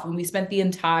rear off. And we spent the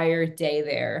entire day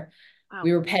there. Wow.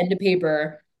 We were pen to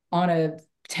paper on a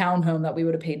townhome that we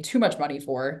would have paid too much money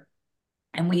for.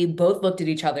 And we both looked at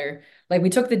each other. Like we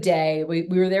took the day, we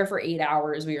were there for 8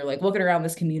 hours. We were like looking around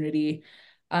this community.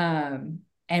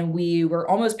 And we were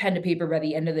almost pen to paper by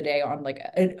the end of the day on like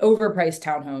an overpriced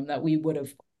townhome that we would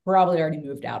have probably already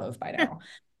moved out of by now.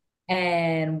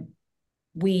 And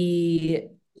we,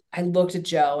 I looked at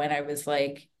Joe and I was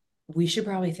like, we should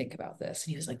probably think about this.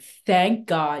 And he was like, thank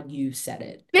God you said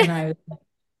it. And I was like,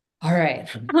 all right.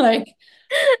 Like,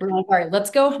 we're like, all right, let's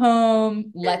go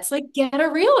home. Let's like get a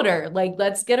realtor. Like,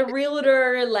 let's get a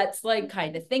realtor. Let's like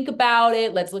kind of think about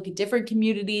it. Let's look at different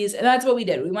communities. And that's what we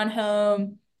did. We went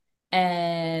home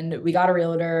and we got a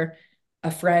realtor. A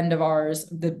friend of ours,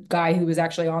 the guy who was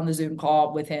actually on the Zoom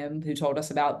call with him, who told us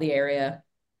about the area,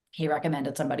 he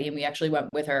recommended somebody and we actually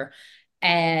went with her.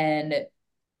 And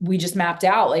we just mapped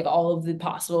out like all of the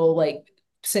possible like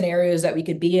scenarios that we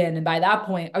could be in. And by that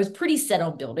point, I was pretty set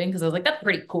on building because I was like, that's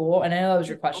pretty cool. And I know that was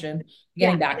your question, Yeah,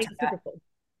 getting back to that. super cool.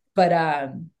 But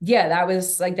yeah, that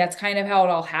was like that's kind of how it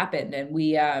all happened. And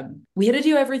we had to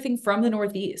do everything from the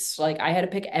Northeast. Like I had to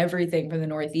pick everything from the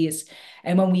Northeast.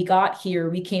 And when we got here,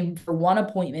 we came for one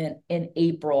appointment in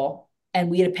April and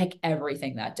we had to pick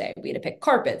everything that day. We had to pick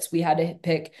carpets, we had to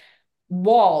pick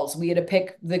walls, we had to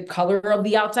pick the color of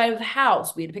the outside of the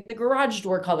house, we had to pick the garage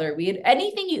door color, we had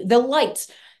anything, the lights,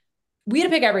 we had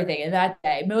to pick everything in that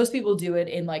day. Most people do it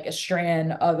in like a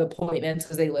strand of appointments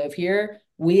because they live here.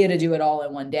 We had to do it all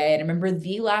in one day. And I remember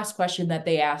the last question that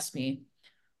they asked me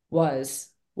was,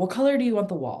 what color do you want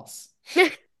the walls?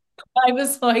 I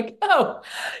was like, oh,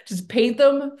 just paint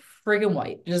them friggin'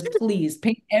 white. Just please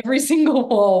paint every single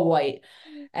wall white.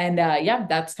 And yeah,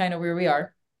 that's kind of where we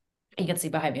are. You can see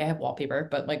behind me, I have wallpaper,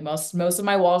 but like most of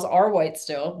my walls are white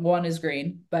still. One is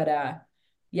green, but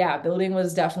yeah, building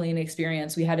was definitely an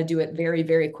experience. We had to do it very,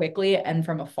 very quickly and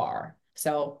from afar.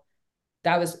 So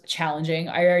that was challenging.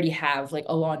 I already have like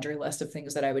a laundry list of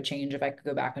things that I would change if I could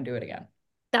go back and do it again.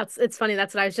 It's funny.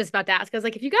 That's what I was just about to ask. I was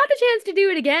like, if you got the chance to do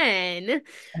it again,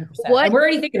 100%. what? And we're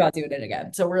already thinking about doing it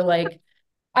again. So we're like,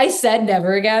 I said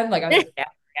never again. Like I was like, never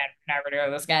again, never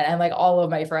doing this again. And like all of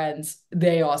my friends,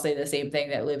 they all say the same thing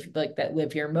that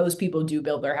live here. Most people do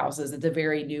build their houses. It's a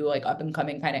very new, like up and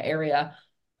coming kind of area.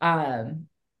 Um,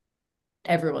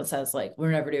 Everyone says like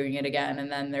we're never doing it again,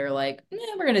 and then they're like,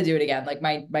 we're gonna do it again. Like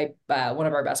my one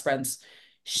of our best friends,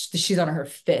 she's on her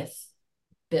fifth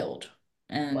build.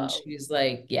 And Whoa. she's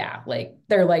like, yeah, like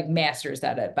they're like masters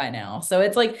at it by now. So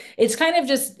it's like, it's kind of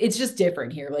just, it's just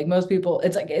different here. Like most people,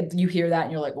 it's like, you hear that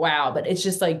and you're like, wow, but it's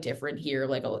just like different here.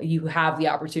 Like you have the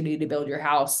opportunity to build your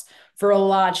house for a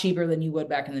lot cheaper than you would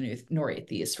back in the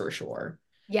Northeast for sure.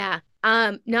 Yeah.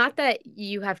 Not that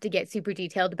you have to get super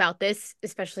detailed about this,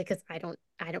 especially because I'm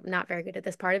not very good at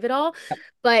this part of it all.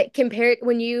 But compared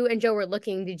when you and Joe were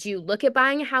looking, did you look at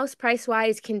buying a house price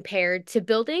wise compared to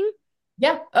building?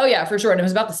 Yeah. Oh yeah, for sure. And it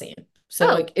was about the same. So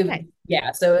Oh, like it, okay.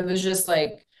 yeah. So it was just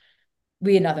like,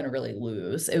 we had nothing to really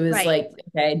lose. It was Right. like,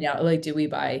 okay, now like, do we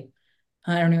buy,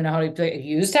 I don't even know how to do a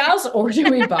used house, or do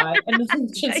we buy? And this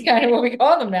is just kind of what we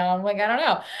call them now. I'm like, I don't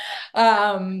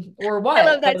know. Or I love what?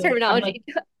 But that like, I'm like, terminology.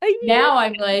 now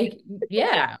I'm like,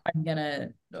 yeah, I'm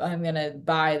gonna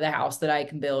buy the house that I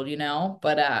can build,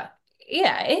 But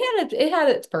yeah, it had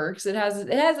its perks. It has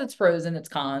its pros and its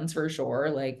cons for sure.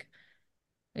 Like,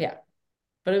 yeah.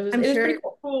 But I'm it was sure. pretty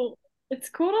cool. Cool. It's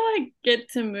cool to like get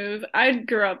to move. I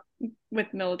grew up with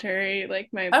military, like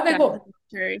my Okay, dad was cool.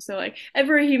 military, so like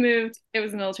everywhere he moved, it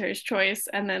was the military's choice.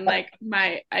 And then Yep,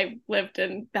 like I lived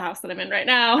in the house that I'm in right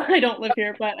now. I don't live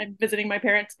here, but I'm visiting my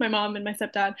parents, my mom and my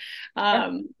stepdad.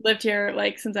 yep, Lived here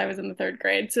like since I was in the third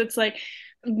grade. So it's like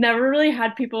I've never really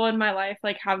had people in my life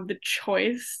like have the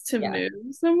choice to yeah. move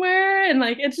somewhere, and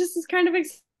like it's just this kind of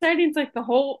exciting. It's like the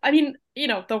whole, I mean,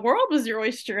 the world was your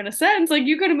oyster in a sense. Like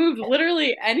you could have moved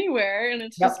literally anywhere. And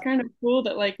it's just Yep. kind of cool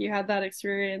that like you had that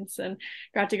experience and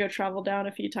got to go travel down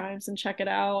a few times and check it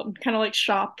out and kind of like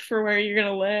shop for where you're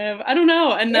gonna live. I don't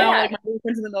know. And now Yeah. like my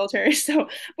boyfriend's in the military, so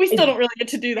we still don't really get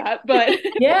to do that. But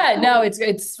Yeah, no,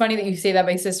 it's funny that you say that.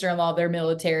 My sister-in-law, they're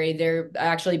military. They're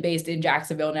actually based in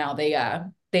Jacksonville now.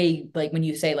 They like when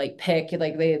you say like pick,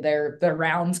 like their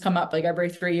rounds come up like every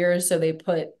 3 years. So they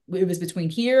put it was between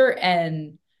here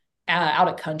and out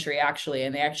of country actually,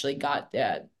 and they actually got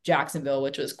Jacksonville,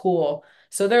 which was cool.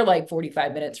 So they're like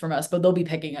 45 minutes from us, but they'll be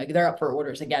picking like they're up for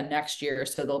orders again next year.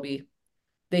 So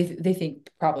they think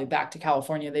probably back to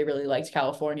California. They really liked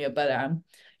California, but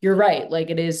you're right. Like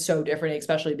it is so different,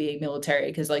 especially being military,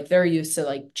 because like they're used to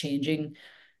like changing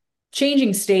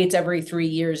states every 3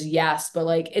 years, yes, but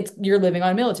like it's you're living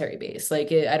on a military base.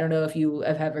 Like I don't know if you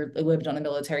have ever lived on a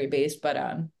military base, but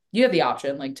you have the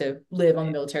option like to live on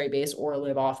the military base or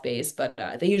live off base, but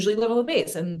they usually live on the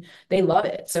base and they love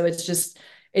it. So it's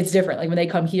different. Like when they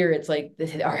come here, it's like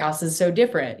our house is so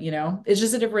different, you know? It's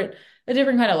just a different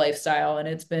kind of lifestyle, and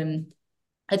it's been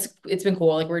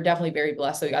cool. Like we're definitely very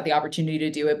blessed that we got the opportunity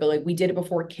to do it, but like we did it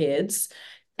before kids.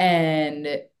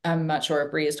 And I'm not sure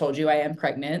if Bree has told you I am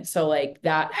pregnant. So like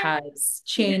that has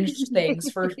changed things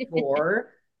for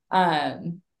sure.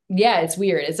 Yeah, it's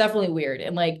weird. It's definitely weird.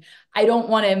 And like I don't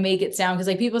want to make it sound because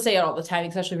like people say it all the time,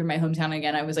 especially from my hometown.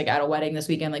 Again, I was like at a wedding this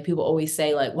weekend. Like people always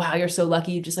say, like, wow, you're so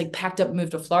lucky you just like packed up and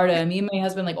moved to Florida. And me and my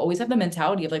husband like always have the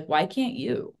mentality of like, why can't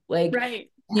you? Like, right.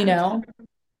 you know?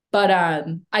 But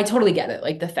I totally get it,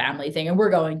 like the family thing. And we're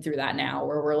going through that now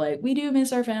where we're like, we do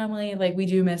miss our family, like we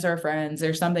do miss our friends.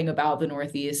 There's something about the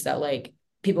Northeast that like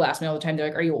people ask me all the time, they're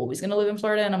like, are you always gonna live in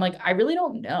Florida? And I'm like, I really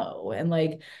don't know. And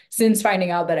like since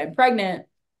finding out that I'm pregnant,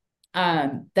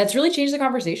 that's really changed the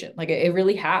conversation. Like it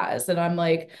really has. And I'm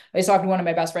like, I was talking to one of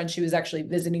my best friends. She was actually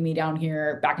visiting me down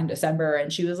here back in December,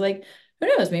 and she was like, who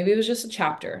knows? Maybe it was just a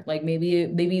chapter. Like maybe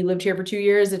you lived here for 2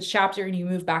 years, it's a chapter, and you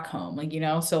move back home. Like,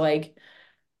 so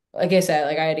like I said,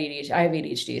 like I have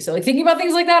ADHD. So like thinking about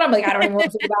things like that, I'm like, I don't even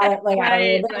want to think about it. Like I don't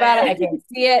even Right, think about it. I right. can't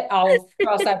see it. I'll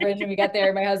cross that bridge when we get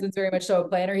there. My husband's very much so a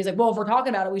planner. He's like, well, if we're talking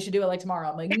about it, we should do it like tomorrow.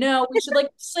 I'm like, no, we should like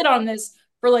sit on this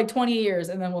for like 20 years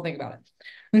and then we'll think about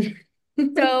it.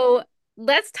 So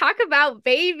let's talk about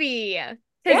baby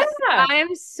because Yeah.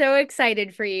 I'm so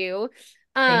excited for you.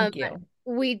 Um, Thank you.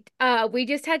 we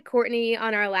just had Courtney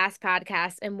on our last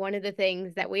podcast, and one of the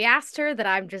things that we asked her that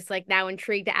I'm just like now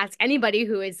intrigued to ask anybody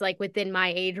who is like within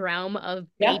my age realm of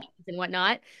Yeah. babies and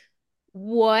whatnot,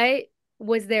 what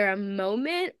was there a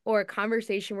moment or a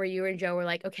conversation where you and Joe were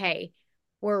like, okay,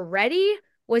 we're ready?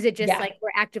 Was it just Yeah. like we're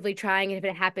actively trying, and if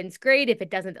it happens, great. If it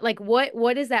doesn't, like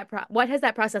what is that what has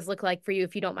that process look like for you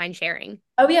if you don't mind sharing?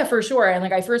 Oh yeah, for sure. And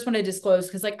like I first want to disclose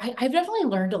because like I've definitely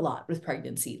learned a lot with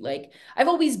pregnancy. Like I've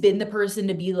always been the person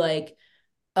to be like,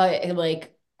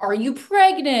 are you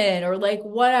pregnant or like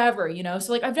whatever,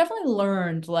 So like I've definitely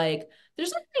learned like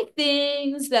there's like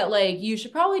things that like you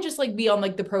should probably just like be on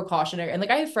like the precautionary. And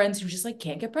like I have friends who just like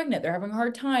can't get pregnant. They're having a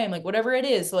hard time, like whatever it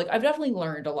is. So like I've definitely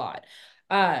learned a lot.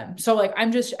 So like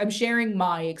I'm sharing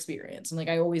my experience. And like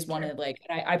I always Sure. wanted like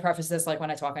and I preface this like when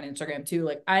I talk on Instagram too,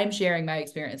 like I'm sharing my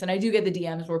experience. And I do get the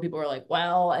DMs where people are like,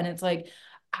 well, and it's like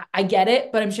I get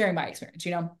it, but I'm sharing my experience.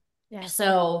 Yes.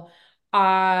 So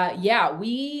yeah,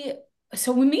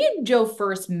 so when me and Joe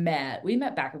first met, we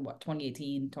met back in what,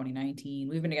 2018, 2019.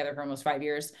 We've been together for almost 5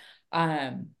 years.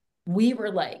 Um, we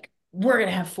were like, we're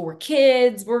gonna have 4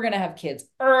 kids, we're gonna have kids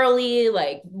early.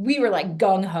 Like we were like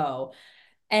gung ho.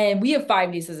 And we have 5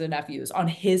 nieces and nephews on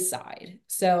his side.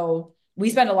 So we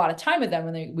spent a lot of time with them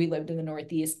when we lived in the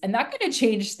Northeast. And that kind of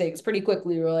changed things pretty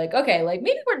quickly. We were like, okay, like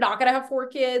maybe we're not gonna have 4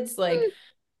 kids. Like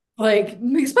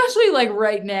especially like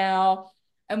right now.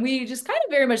 And we just kind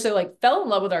of very much so like fell in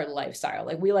love with our lifestyle.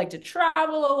 Like we like to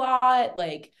travel a lot.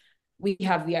 Like we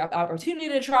have the opportunity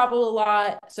to travel a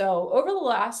lot. So over the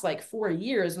last like 4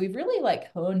 years, we've really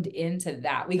like honed into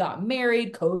that. We got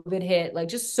married, COVID hit, like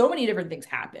just so many different things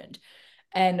happened.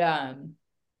 And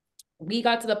we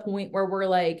got to the point where we're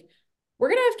like, we're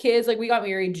gonna have kids. Like we got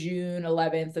married June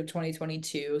 11th of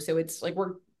 2022. So it's like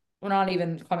we're not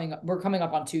even coming up, we're coming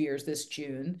up on 2 years this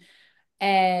June.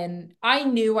 And I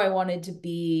knew I wanted to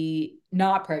be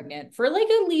not pregnant for like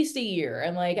at least a year.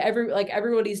 And like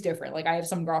everybody's different. Like I have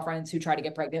some girlfriends who try to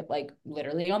get pregnant like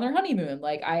literally on their honeymoon.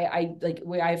 Like I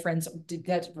have friends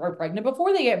that are pregnant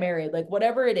before they get married, like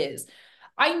whatever it is.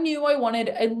 I knew I wanted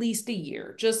at least a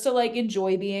year just to like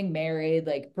enjoy being married.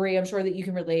 Like Brie, I'm sure that you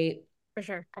can relate. For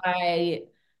sure. I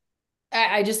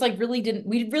I just like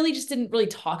we really just didn't really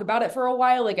talk about it for a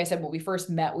while. Like I said, when we first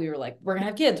met, we were like, we're gonna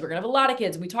have kids, we're gonna have a lot of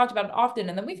kids. And we talked about it often.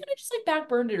 And then we kind of just like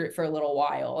backburned it for a little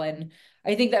while. And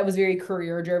I think that was very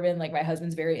career driven. Like my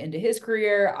husband's very into his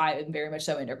career. I am very much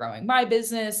so into growing my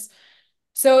business.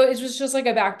 So it was just like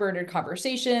a backburnered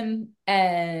conversation.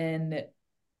 And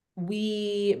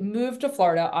we moved to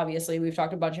Florida. Obviously, we've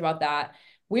talked a bunch about that.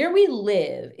 Where we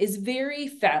live is very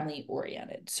family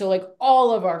oriented. So like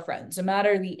all of our friends, no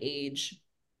matter the age,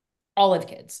 all have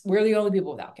kids. We're the only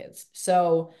people without kids.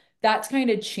 So that's kind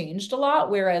of changed a lot.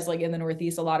 Whereas like in the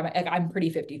Northeast, a lot of like I'm pretty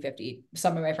 50-50.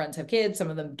 Some of my friends have kids, some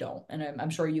of them don't. And I'm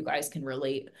sure you guys can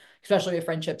relate, especially with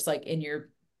friendships like in your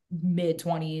mid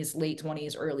 20s, late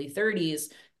 20s, early 30s.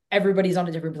 Everybody's on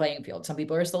a different playing field. Some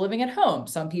people are still living at home.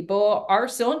 Some people are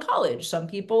still in college. Some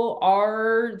people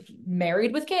are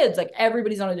married with kids. Like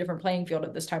everybody's on a different playing field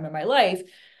at this time in my life.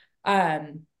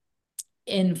 Um,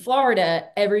 in Florida,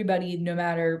 everybody, no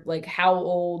matter like how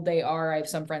old they are, I have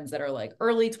some friends that are like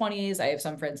early 20s, I have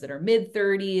some friends that are mid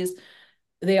 30s,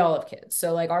 they all have kids.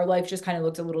 So like our life just kind of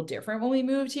looked a little different when we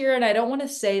moved here. And I don't want to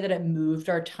say that it moved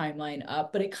our timeline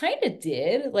up, but it kind of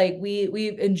did. Like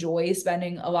we enjoy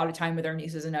spending a lot of time with our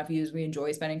nieces and nephews. We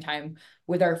enjoy spending time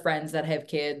with our friends that have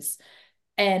kids.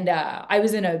 And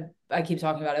I keep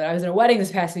talking about it. I was in a wedding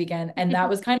this past weekend, and that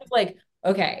was kind of like,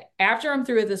 okay, after I'm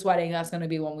through with this wedding, that's going to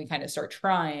be when we kind of start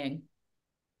trying.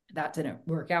 That didn't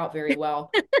work out very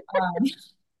well. Um,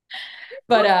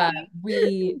 but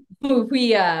we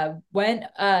went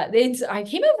I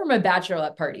came in from a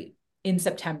bachelorette party in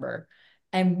September,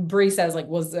 and Bree says like,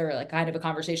 was there like kind of a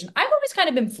conversation? I've always kind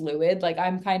of been fluid. Like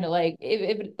I'm kind of like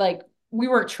if like we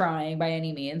weren't trying by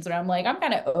any means, but I'm like I'm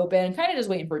kind of open, kind of just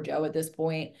waiting for Joe at this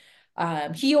point.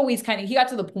 He always kind of he got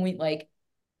to the point like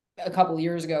a couple of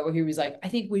years ago where he was like, I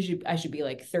think I should be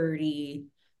like 30,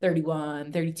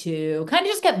 31, 32. Kind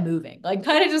of just kept moving. Like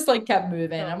kind of just like kept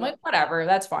moving. I'm like, whatever,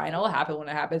 that's fine. It'll happen when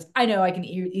it happens. I know I can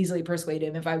easily persuade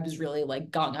him if I was really like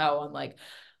gung ho on like,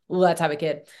 let's have a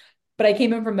kid. But I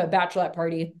came in from a bachelorette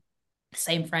party,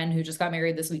 same friend who just got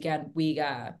married this weekend. We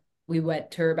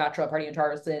went to her bachelorette party in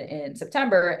Charleston in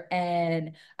September,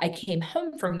 and I came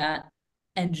home from that,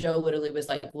 and Joe literally was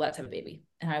like, let's have a baby.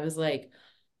 And I was like,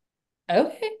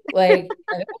 okay, like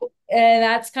and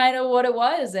that's kind of what it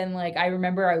was. And like I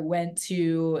remember I went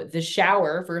to the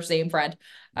shower for same friend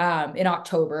in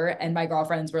October, and my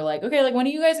girlfriends were like, okay, like when are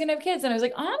you guys gonna have kids? And I was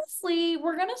like, honestly,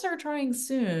 we're gonna start trying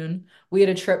soon. We had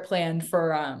a trip planned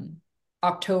for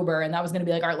October, and that was gonna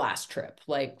be like our last trip.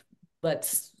 Like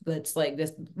let's like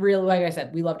this real, like I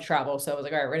said, we love to travel, so I was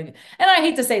like, all right, we're gonna, and I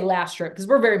hate to say last trip because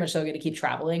we're very much so going to keep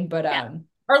traveling, but Yeah.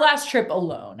 our last trip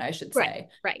alone, I should Right. say.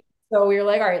 Right. So we were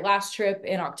like, all right, last trip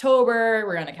in October,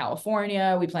 we're going to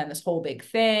California. We planned this whole big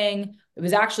thing. It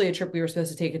was actually a trip we were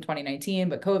supposed to take in 2019,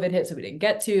 but COVID hit, so we didn't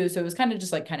get to. So it was kind of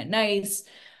just like kind of nice.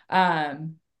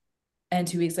 Um, and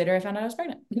 2 weeks later, I found out I was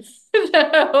pregnant.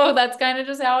 So that's kind of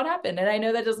just how it happened. And I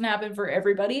know that doesn't happen for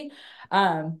everybody.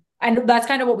 And that's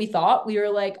kind of what we thought. We were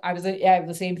like, I have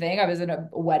the same thing. I was in a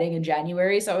wedding in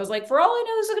January. So I was like, for all I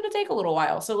know, this is going to take a little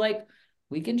while. So like,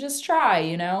 we can just try,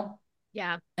 you know?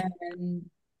 Yeah. And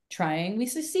trying, we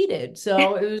succeeded.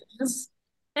 So it was just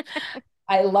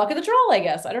I luck of the draw, I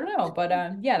guess. I don't know. But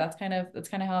yeah, that's kind of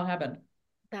how it happened.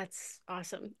 That's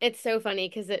awesome. It's so funny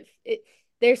because it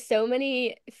there's so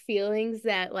many feelings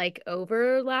that like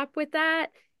overlap with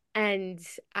that. And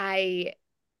I,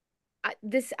 I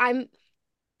this I'm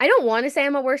I don't want to say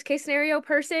I'm a worst case scenario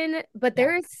person, but Yeah.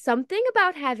 there is something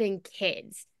about having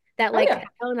kids that Oh like yeah.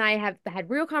 Kyle and I have had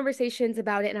real conversations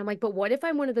about it. And I'm like, but what if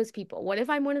I'm one of those people? What if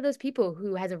I'm one of those people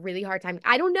who has a really hard time?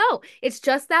 I don't know. It's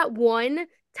just that one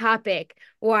topic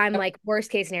where I'm Yep. like, worst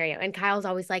case scenario. And Kyle's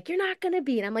always like, you're not gonna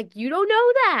be. And I'm like, you don't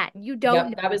know that. You don't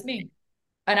Yep, know that was that. me.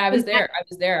 And I was And that there. I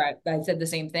was there. I said the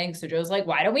same thing. So Joe's like,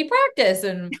 why don't we practice?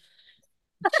 And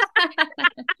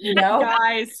you know,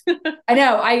 Guys. I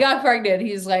know I got pregnant.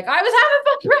 He's like, I was having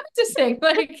fun practicing.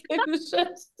 Like it was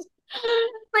just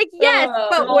like, yes,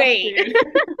 but uh, Golf, wait. dude.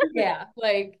 yeah,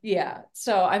 like yeah.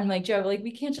 So I'm like, Joe, like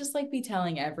we can't just like be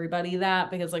telling everybody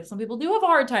that because like some people do have a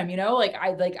hard time, you know?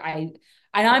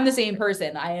 And I'm the same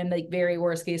person. I am like very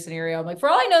worst case scenario. I'm like, for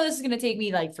all I know, this is gonna take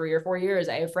me like 3 or 4 years.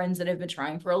 I have friends that have been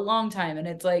trying for a long time, and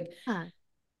it's like, Huh.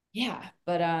 yeah,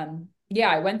 but yeah,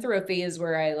 I went through a phase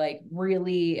where I like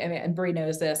really, I mean, and Brie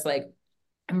knows this, like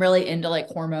I'm really into like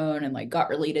hormone and like gut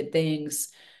related things.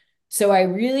 So I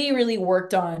really, really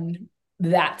worked on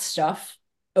that stuff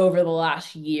over the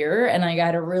last year. And I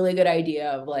got a really good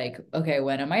idea of like, okay,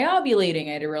 when am I ovulating?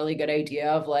 I had a really good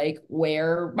idea of like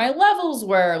where my levels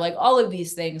were, like all of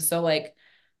these things. So like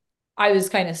I was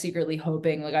kind of secretly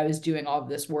hoping, like I was doing all of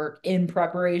this work in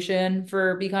preparation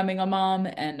for becoming a mom,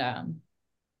 and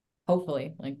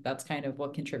hopefully like that's kind of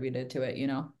what contributed to it, you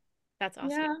know. That's awesome.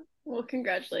 Yeah. Well,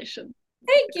 congratulations.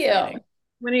 That's Thank you. exciting.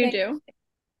 When are you Thank due?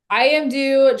 I am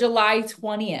due July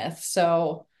 20th,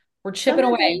 so we're chipping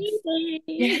Summer away. baby.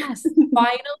 Yes,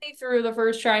 finally through the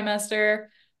first trimester,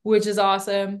 which is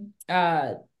awesome.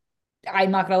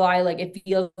 I'm not gonna lie, like it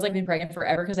feels like I've been pregnant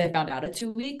forever because I found out at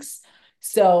 2 weeks.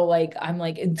 So like I'm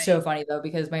like it's so Right. funny though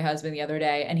because my husband the other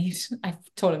day and he's I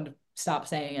told him to stop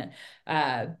saying it.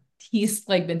 Uh he's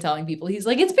like been telling people he's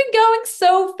like it's been going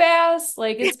so fast,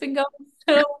 like it's been going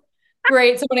so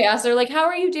great. Somebody asked her like how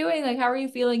are you doing? Like how are you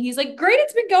feeling? He's like great,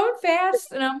 it's been going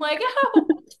fast. And I'm like, "Oh,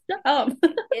 Shut up.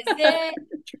 is it?"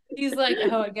 He's like,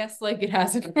 "Oh, I guess like it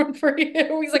hasn't worked for you."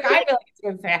 He's like, "I feel like it's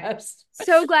been fast."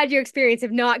 So glad your experience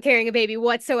of not carrying a baby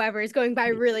whatsoever is going by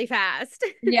really fast.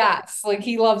 Yes, like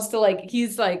he loves to like he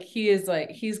is like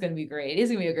he's gonna be great. He's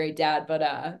gonna be a great dad, but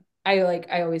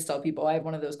I always tell people I have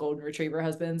one of those golden retriever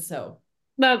husbands, so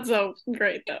That's so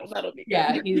great though. That'll be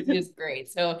yeah, good. he's just great.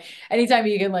 So anytime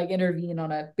you can like intervene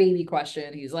on a baby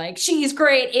question, he's like, "She's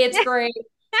great, it's great.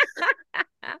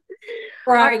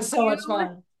 We're Are having so much you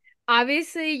fun."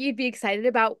 obviously you'd be excited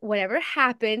about whatever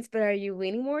happens, but are you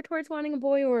leaning more towards wanting a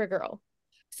boy or a girl?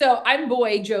 So I'm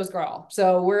boy, Joe's girl.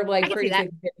 So we're I like can see pretty that.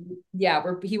 50. Yeah,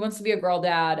 he wants to be a girl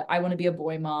dad. I want to be a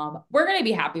boy mom. We're gonna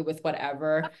be happy with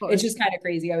whatever. Of It's course. just kind of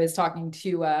crazy. I was talking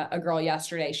to a girl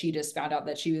yesterday. She just found out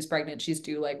that she was pregnant. She's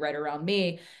due like right around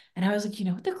me. And I was like, you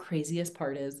know what the craziest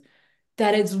part is?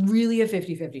 That it's really a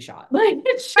 50-50 shot. Like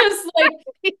it's just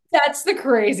like that's the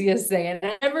craziest thing. And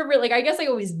I never really like I guess I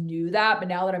always knew that, but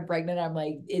now that I'm pregnant, I'm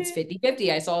like, it's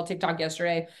 50-50. I saw a TikTok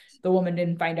yesterday. The woman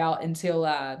didn't find out until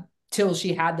till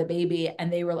she had the baby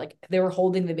and they were like they were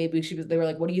holding the baby. They were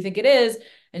like, "What do you think it is?"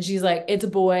 And she's like, "It's a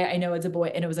boy. I know it's a boy."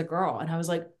 And it was a girl. And I was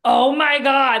like, "Oh my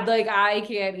God, like I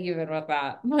can't even with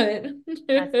that."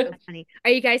 That's so But funny.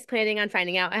 Are you guys planning on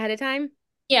finding out ahead of time?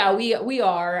 yeah, we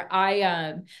are.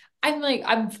 I'm like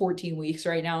I'm 14 weeks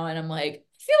right now and I'm like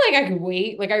I feel like I could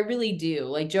wait. Like I really do.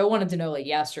 Like Joe wanted to know like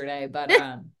yesterday, but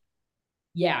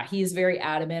yeah, he's very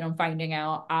adamant on finding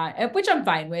out, which I'm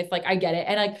fine with. Like I get it.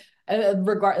 And like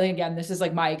regardless, again, this is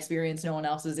like my experience, no one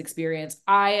else's experience.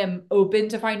 I am open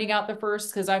to finding out the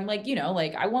first because I'm like, you know,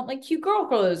 like I want like cute girl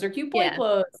clothes or cute boy Yeah.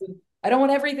 clothes. And I don't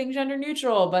want everything gender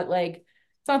neutral, but like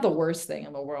it's not the worst thing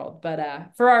in the world.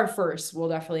 But for our first, we'll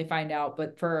definitely find out.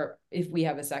 But for if we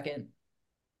have a second,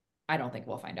 I don't think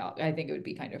we'll find out. I think it would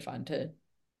be kind of fun to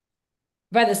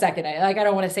by the second. I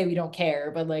don't want to say we don't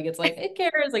care, but like it's like it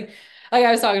cares. Like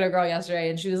I was talking to a girl yesterday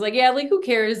and she was like, yeah, like who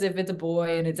cares if it's a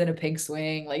boy and it's in a pink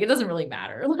swing? Like it doesn't really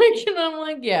matter. Like, and I'm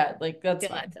like, yeah, like that's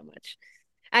Feel that fine. so much.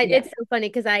 Yeah. It's so funny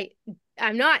because I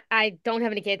don't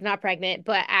have any kids, not pregnant,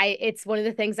 but it's one of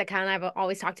the things that kind of I've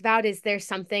always talked about is there's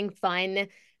something fun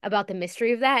about the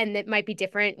mystery of that, and it might be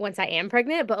different once I am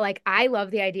pregnant, but like I love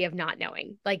the idea of not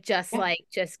knowing, Yeah. like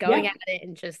just going Yeah. at it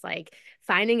and just like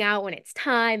finding out when it's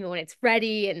time and when it's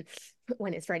ready and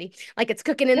when it's ready, like it's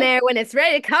cooking in Yeah. there when it's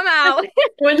ready to come out.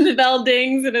 When the bell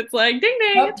dings and it's like ding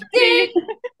ding, Yep. it's Ding.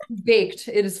 ready. Baked.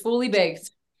 It is fully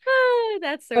baked. Ah,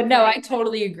 that's so But no, funny. I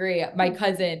totally agree. My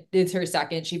cousin did her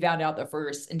second. She found out the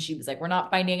first and she was like, we're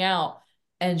not finding out.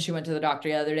 And she went to the doctor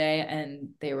the other day and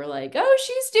they were like, oh,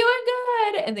 she's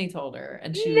doing good. And they told her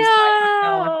and she was crying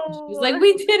out. She was like, No.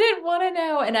 we didn't want to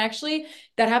know. And actually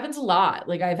that happens a lot.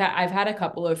 Like I've had a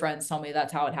couple of friends tell me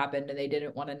that's how it happened and they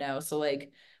didn't want to know. So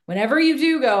like whenever you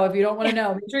do go, if you don't want to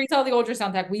know, make sure you tell the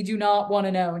ultrasound tech, we do not want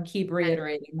to know and keep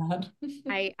reiterating that.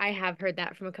 I have heard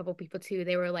that from a couple people too.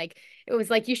 They were like, it was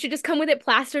like you should just come with it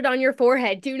plastered on your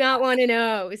forehead. Do not want to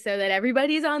know so that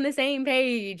everybody's on the same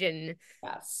page. And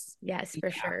Yes. yes, for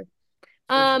Yeah, sure.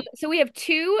 for sure. So we have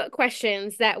two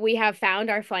questions that we have found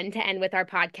are fun to end with our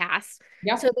podcast.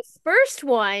 Yeah. So the first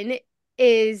one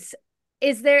is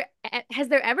is there has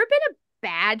there ever been a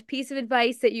bad piece of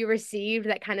advice that you received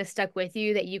that kind of stuck with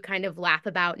you that you kind of laugh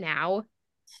about now?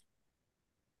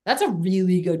 That's a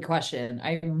really good question.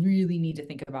 I really need to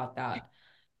think about that.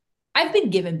 I've been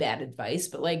given bad advice,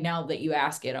 but like now that you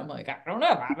ask it, I'm like, I don't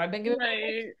know. Have I been given bad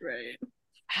advice? Right,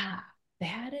 right.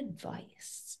 Bad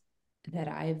advice that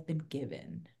I've been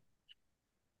given.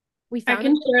 We I found a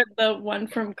can share the one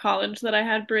from college that I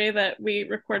had, Brie, that we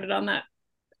recorded on that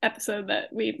episode that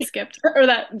we skipped or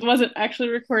that wasn't actually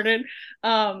recorded.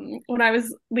 When I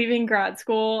was leaving grad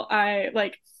school, I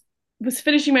like was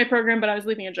finishing my program, but I was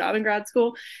leaving a job in grad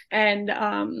school. And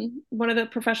one of the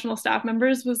professional staff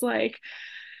members was like,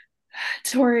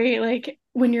 Tori, like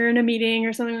when you're in a meeting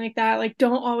or something like that, like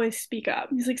don't always speak up.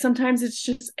 He's like, sometimes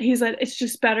he's like, it's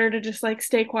just better to just like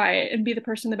stay quiet and be the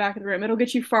person in the back of the room. It'll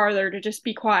get you farther to just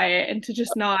be quiet and to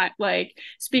just not like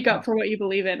speak up for what you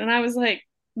believe in. And I was like,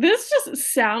 this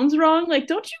just sounds wrong. Like,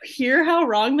 don't you hear how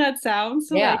wrong that sounds?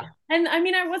 So like, Yeah. and I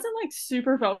mean, I wasn't like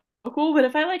super vocal, but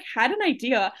if I like had an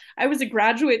idea, I was a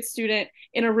graduate student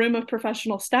in a room of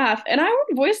professional staff, and I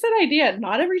would voice that idea,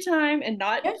 not every time and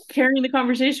not Yeah. carrying the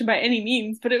conversation by any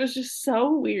means, but it was just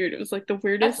so weird. It was like the That's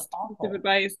weirdest piece of awful.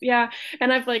 advice. Yeah.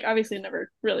 And I've like obviously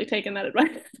never really taken that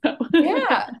advice. So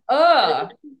Yeah.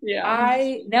 yeah.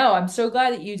 I no, I'm so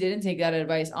glad that you didn't take that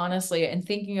advice, honestly. And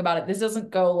thinking about it, this doesn't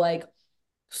go like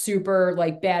super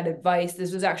like bad advice.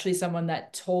 This was actually someone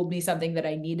that told me something that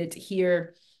I needed to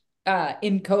hear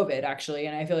in COVID, actually.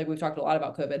 And I feel like we've talked a lot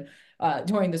about COVID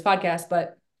during this podcast,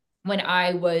 but when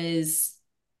I was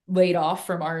laid off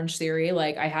from Orange Theory,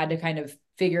 like I had to kind of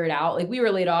figure it out. Like we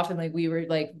were laid off and like we were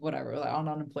like whatever, like on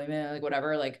unemployment, like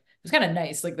whatever. Like it was kind of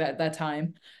nice, like that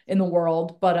time in the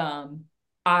world. But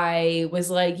I was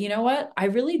like, you know what? I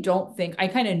really don't think I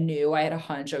kind of knew I had a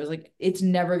hunch. I was like, it's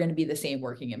never going to be the same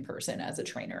working in person as a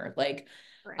trainer. Like,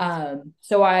 Right.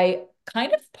 so I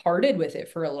kind of parted with it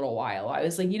for a little while. I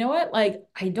was like, you know what? Like,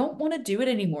 I don't want to do it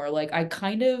anymore. Like, I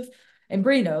kind of, and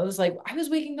Brie knows, like, I was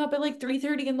waking up at like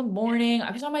 3:30 in the morning. I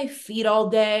was on my feet all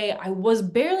day. I was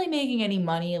barely making any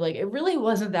money. Like, it really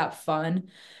wasn't that fun.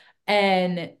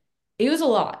 And it was a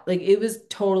lot. Like it was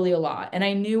totally a lot. And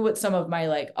I knew what some of my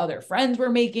like other friends were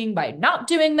making by not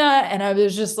doing that. And I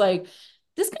was just like,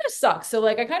 this kind of sucks. So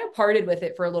like I kind of parted with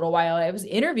it for a little while. I was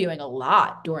interviewing a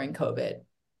lot during COVID.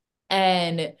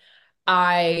 And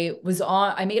I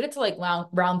made it to like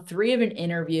round three of an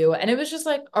interview, and it was just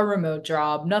like a remote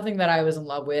job, nothing that I was in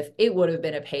love with. It would have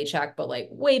been a paycheck, but like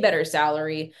way better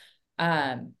salary.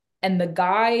 Um, and the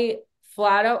guy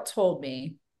flat out told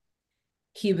me,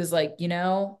 he was like, you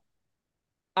know,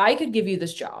 I could give you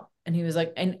this job. And he was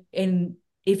like, and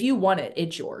if you want it,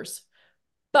 it's yours.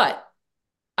 But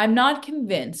I'm not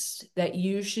convinced that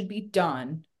you should be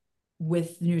done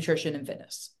with nutrition and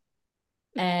fitness.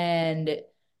 And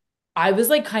I was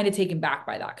like kind of taken back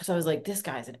by that because I was like, this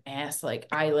guy's an ass.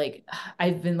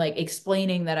 I've been like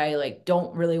explaining that I like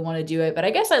don't really want to do it. But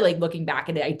I guess I like looking back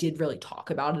at it, I did really talk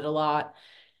about it a lot.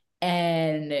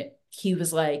 And he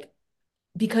was like,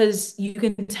 because you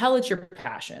can tell it's your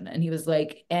passion. And he was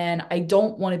like, and I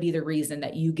don't want to be the reason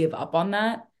that you give up on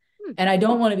that. Hmm. And I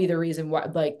don't want to be the reason why,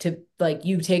 like, to like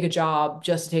you take a job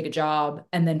just to take a job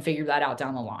and then figure that out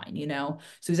down the line, you know?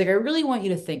 So he's like, I really want you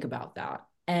to think about that.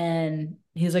 And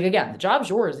he's like, again, the job's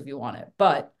yours if you want it,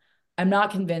 but I'm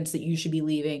not convinced that you should be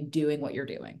leaving doing what you're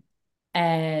doing.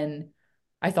 And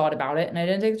I thought about it and I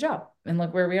didn't take the job. And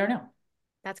look where we are now.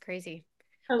 That's crazy.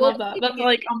 I Well, love that. That's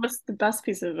like almost the best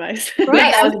piece of advice. Yeah,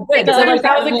 right. that I was was like, good. So like seriously.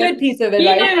 that was a good piece of He advice.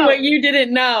 knew what you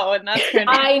didn't know, and that's kind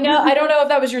of I know. I don't know if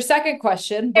that was your second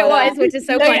question, It but was, which is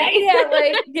so no, funny. yeah,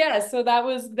 like yeah, so that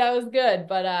was good.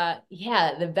 But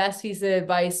yeah, the best piece of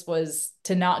advice was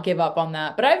to not give up on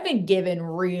that. But I've been given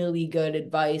really good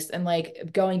advice, and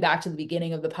like going back to the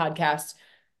beginning of the podcast,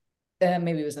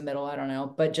 maybe it was the middle, I don't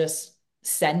know, but just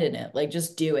sending it, like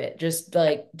just do it. Just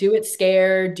like do it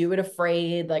scared, do it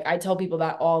afraid. Like I tell people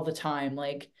that all the time.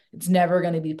 Like it's never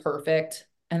going to be perfect.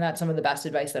 And that's some of the best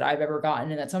advice that I've ever gotten.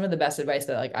 And that's some of the best advice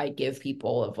that like I give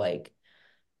people of like,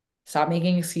 stop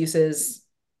making excuses.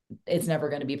 It's never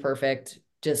going to be perfect.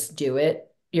 Just do it.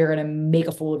 You're going to make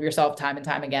a fool of yourself time and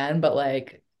time again, but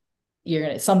like you're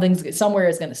going to, something's somewhere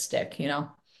is going to stick, you know?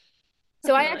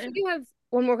 So I actually definitely. do have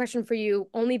one more question for you,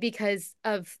 only because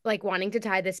of like wanting to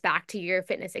tie this back to your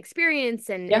fitness experience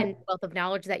and Yeah. wealth of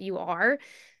knowledge that you are.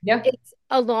 Yeah. It's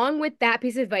along with that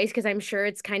piece of advice, because I'm sure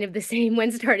it's kind of the same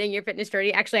when starting your fitness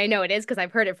journey. Actually, I know it is because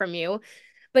I've heard it from you.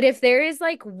 But if there is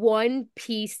like one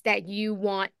piece that you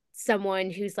want someone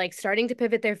who's like starting to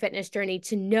pivot their fitness journey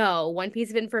to know, one piece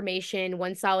of information,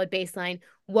 one solid baseline,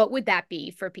 what would that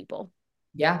be for people?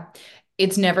 Yeah.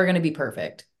 It's never going to be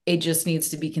perfect. It just needs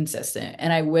to be consistent.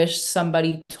 And I wish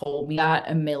somebody told me that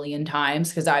a million times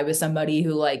because I was somebody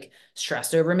who like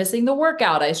stressed over missing the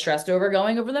workout. I stressed over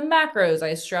going over the macros.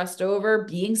 I stressed over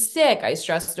being sick. I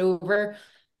stressed over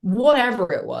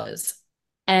whatever it was.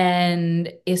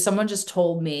 And if someone just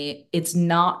told me it's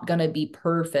not going to be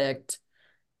perfect,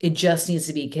 it just needs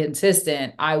to be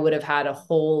consistent, I would have had a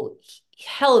whole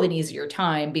hell of an easier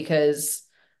time because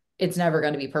it's never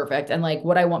going to be perfect. And like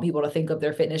what I want people to think of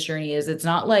their fitness journey is it's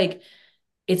not like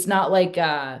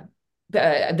there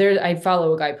I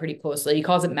follow a guy pretty closely. He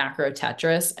calls it macro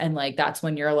Tetris. And like that's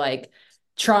when you're like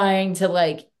trying to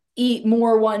like eat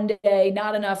more one day,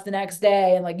 not enough the next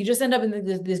day. And like you just end up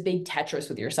in this big Tetris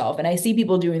with yourself. And I see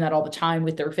people doing that all the time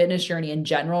with their fitness journey in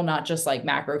general, not just like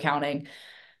macro counting.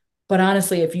 But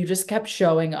honestly, if you just kept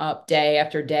showing up day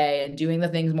after day and doing the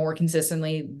things more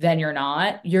consistently than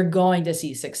you're going to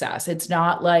see success. It's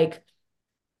not like,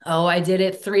 oh, I did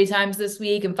it 3 times this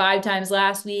week and 5 times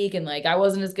last week. And like I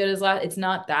wasn't as good as last. It's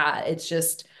not that. It's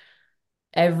just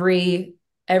every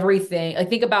everything. Like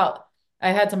think about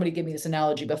I had somebody give me this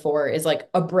analogy before is like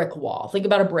a brick wall. Think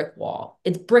about a brick wall.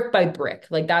 It's brick by brick.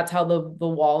 Like that's how the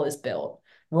wall is built.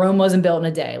 Rome wasn't built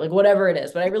in a day, like whatever it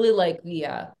is. But I really like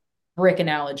the brick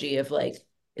analogy of like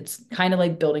it's kind of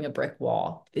like building a brick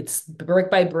wall. It's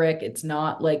brick by brick. It's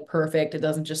not like perfect. It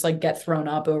doesn't just like get thrown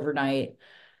up overnight.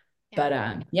 Yeah.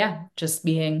 But yeah, just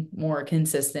being more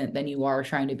consistent than you are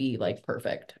trying to be like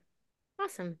perfect.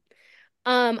 Awesome.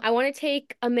 I want to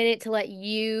take a minute to let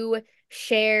you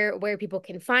share where people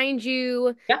can find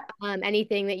you, Yeah.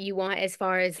 anything that you want as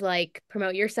far as like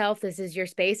promote yourself. This is your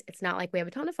space. It's not like we have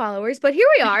a ton of followers, but here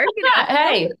we are,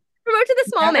 Hey, promote to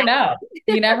the small never man. know.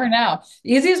 You never know.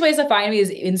 The easiest place to find me is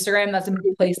Instagram. That's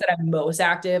the place that I'm most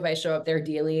active. I show up there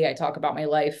daily. I talk about my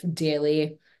life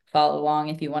daily. Follow along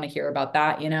if you want to hear about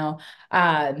that.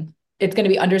 It's going to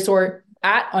be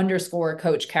 _@_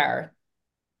 Coach Care.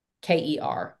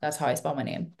 Ker. That's how I spell my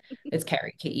name. It's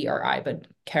Carrie, Keri, but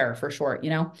Care for short.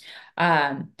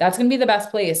 That's going to be the best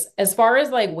place. As far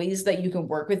as like ways that you can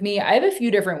work with me, I have a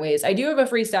few different ways. I do have a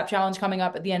free step challenge coming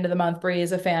up at the end of the month. Bree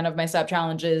is a fan of my step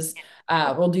challenges.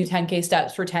 We'll do 10K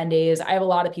steps for 10 days. I have a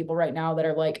lot of people right now that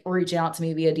are like reaching out to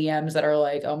me via DMs that are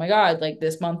like, oh my God, like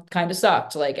this month kind of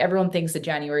sucked. Like everyone thinks that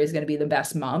January is going to be the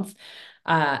best month.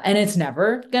 And it's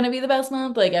never gonna be the best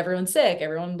month. Like everyone's sick,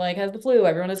 everyone like has the flu,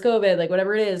 everyone has COVID, like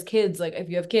whatever it is. Kids, like if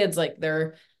you have kids, like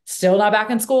they're still not back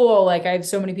in school. Like I have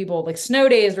so many people, like snow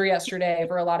days were yesterday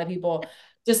for a lot of people,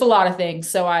 just a lot of things.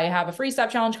 So I have a free step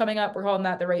challenge coming up. We're calling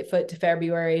that the Right Foot to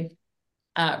February.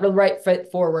 The Right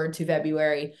Foot Forward to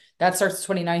February. That starts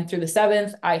the 29th through the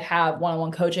 7th. I have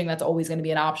one-on-one coaching. That's always going to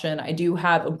be an option. I do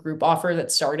have a group offer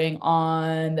that's starting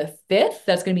on the 5th.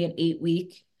 That's going to be an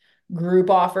 8-week group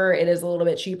offer. It is a little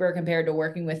bit cheaper compared to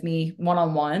working with me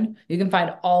one-on-one. You can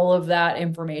find all of that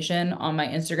information on my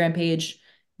Instagram page.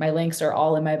 My links are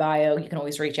all in my bio. You can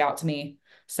always reach out to me,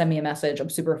 send me a message. I'm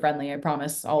super friendly. I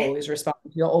promise I'll always respond.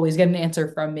 You'll always get an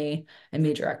answer from me and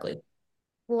me directly.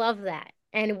 Love that.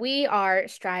 And we are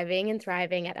striving and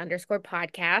thriving at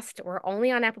 _podcast. We're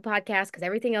only on Apple Podcasts because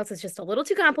everything else is just a little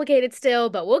too complicated still,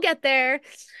 but we'll get there.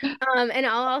 And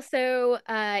I'll also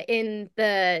in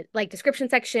the like description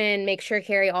section make sure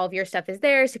Carrie all of your stuff is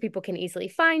there so people can easily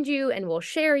find you and we'll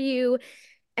share you.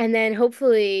 And then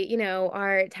hopefully,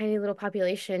 our tiny little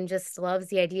population just loves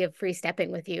the idea of free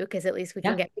stepping with you because at least we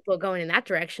can Yeah, get people going in that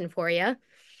direction for you.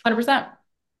 100%.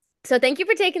 So thank you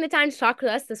for taking the time to talk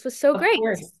with us. This was so Of great.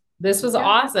 course. This was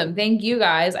awesome. Thank you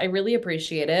guys. I really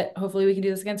appreciate it. Hopefully we can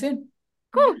do this again soon.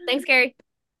 Cool. Thanks, Carrie.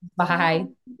 Bye.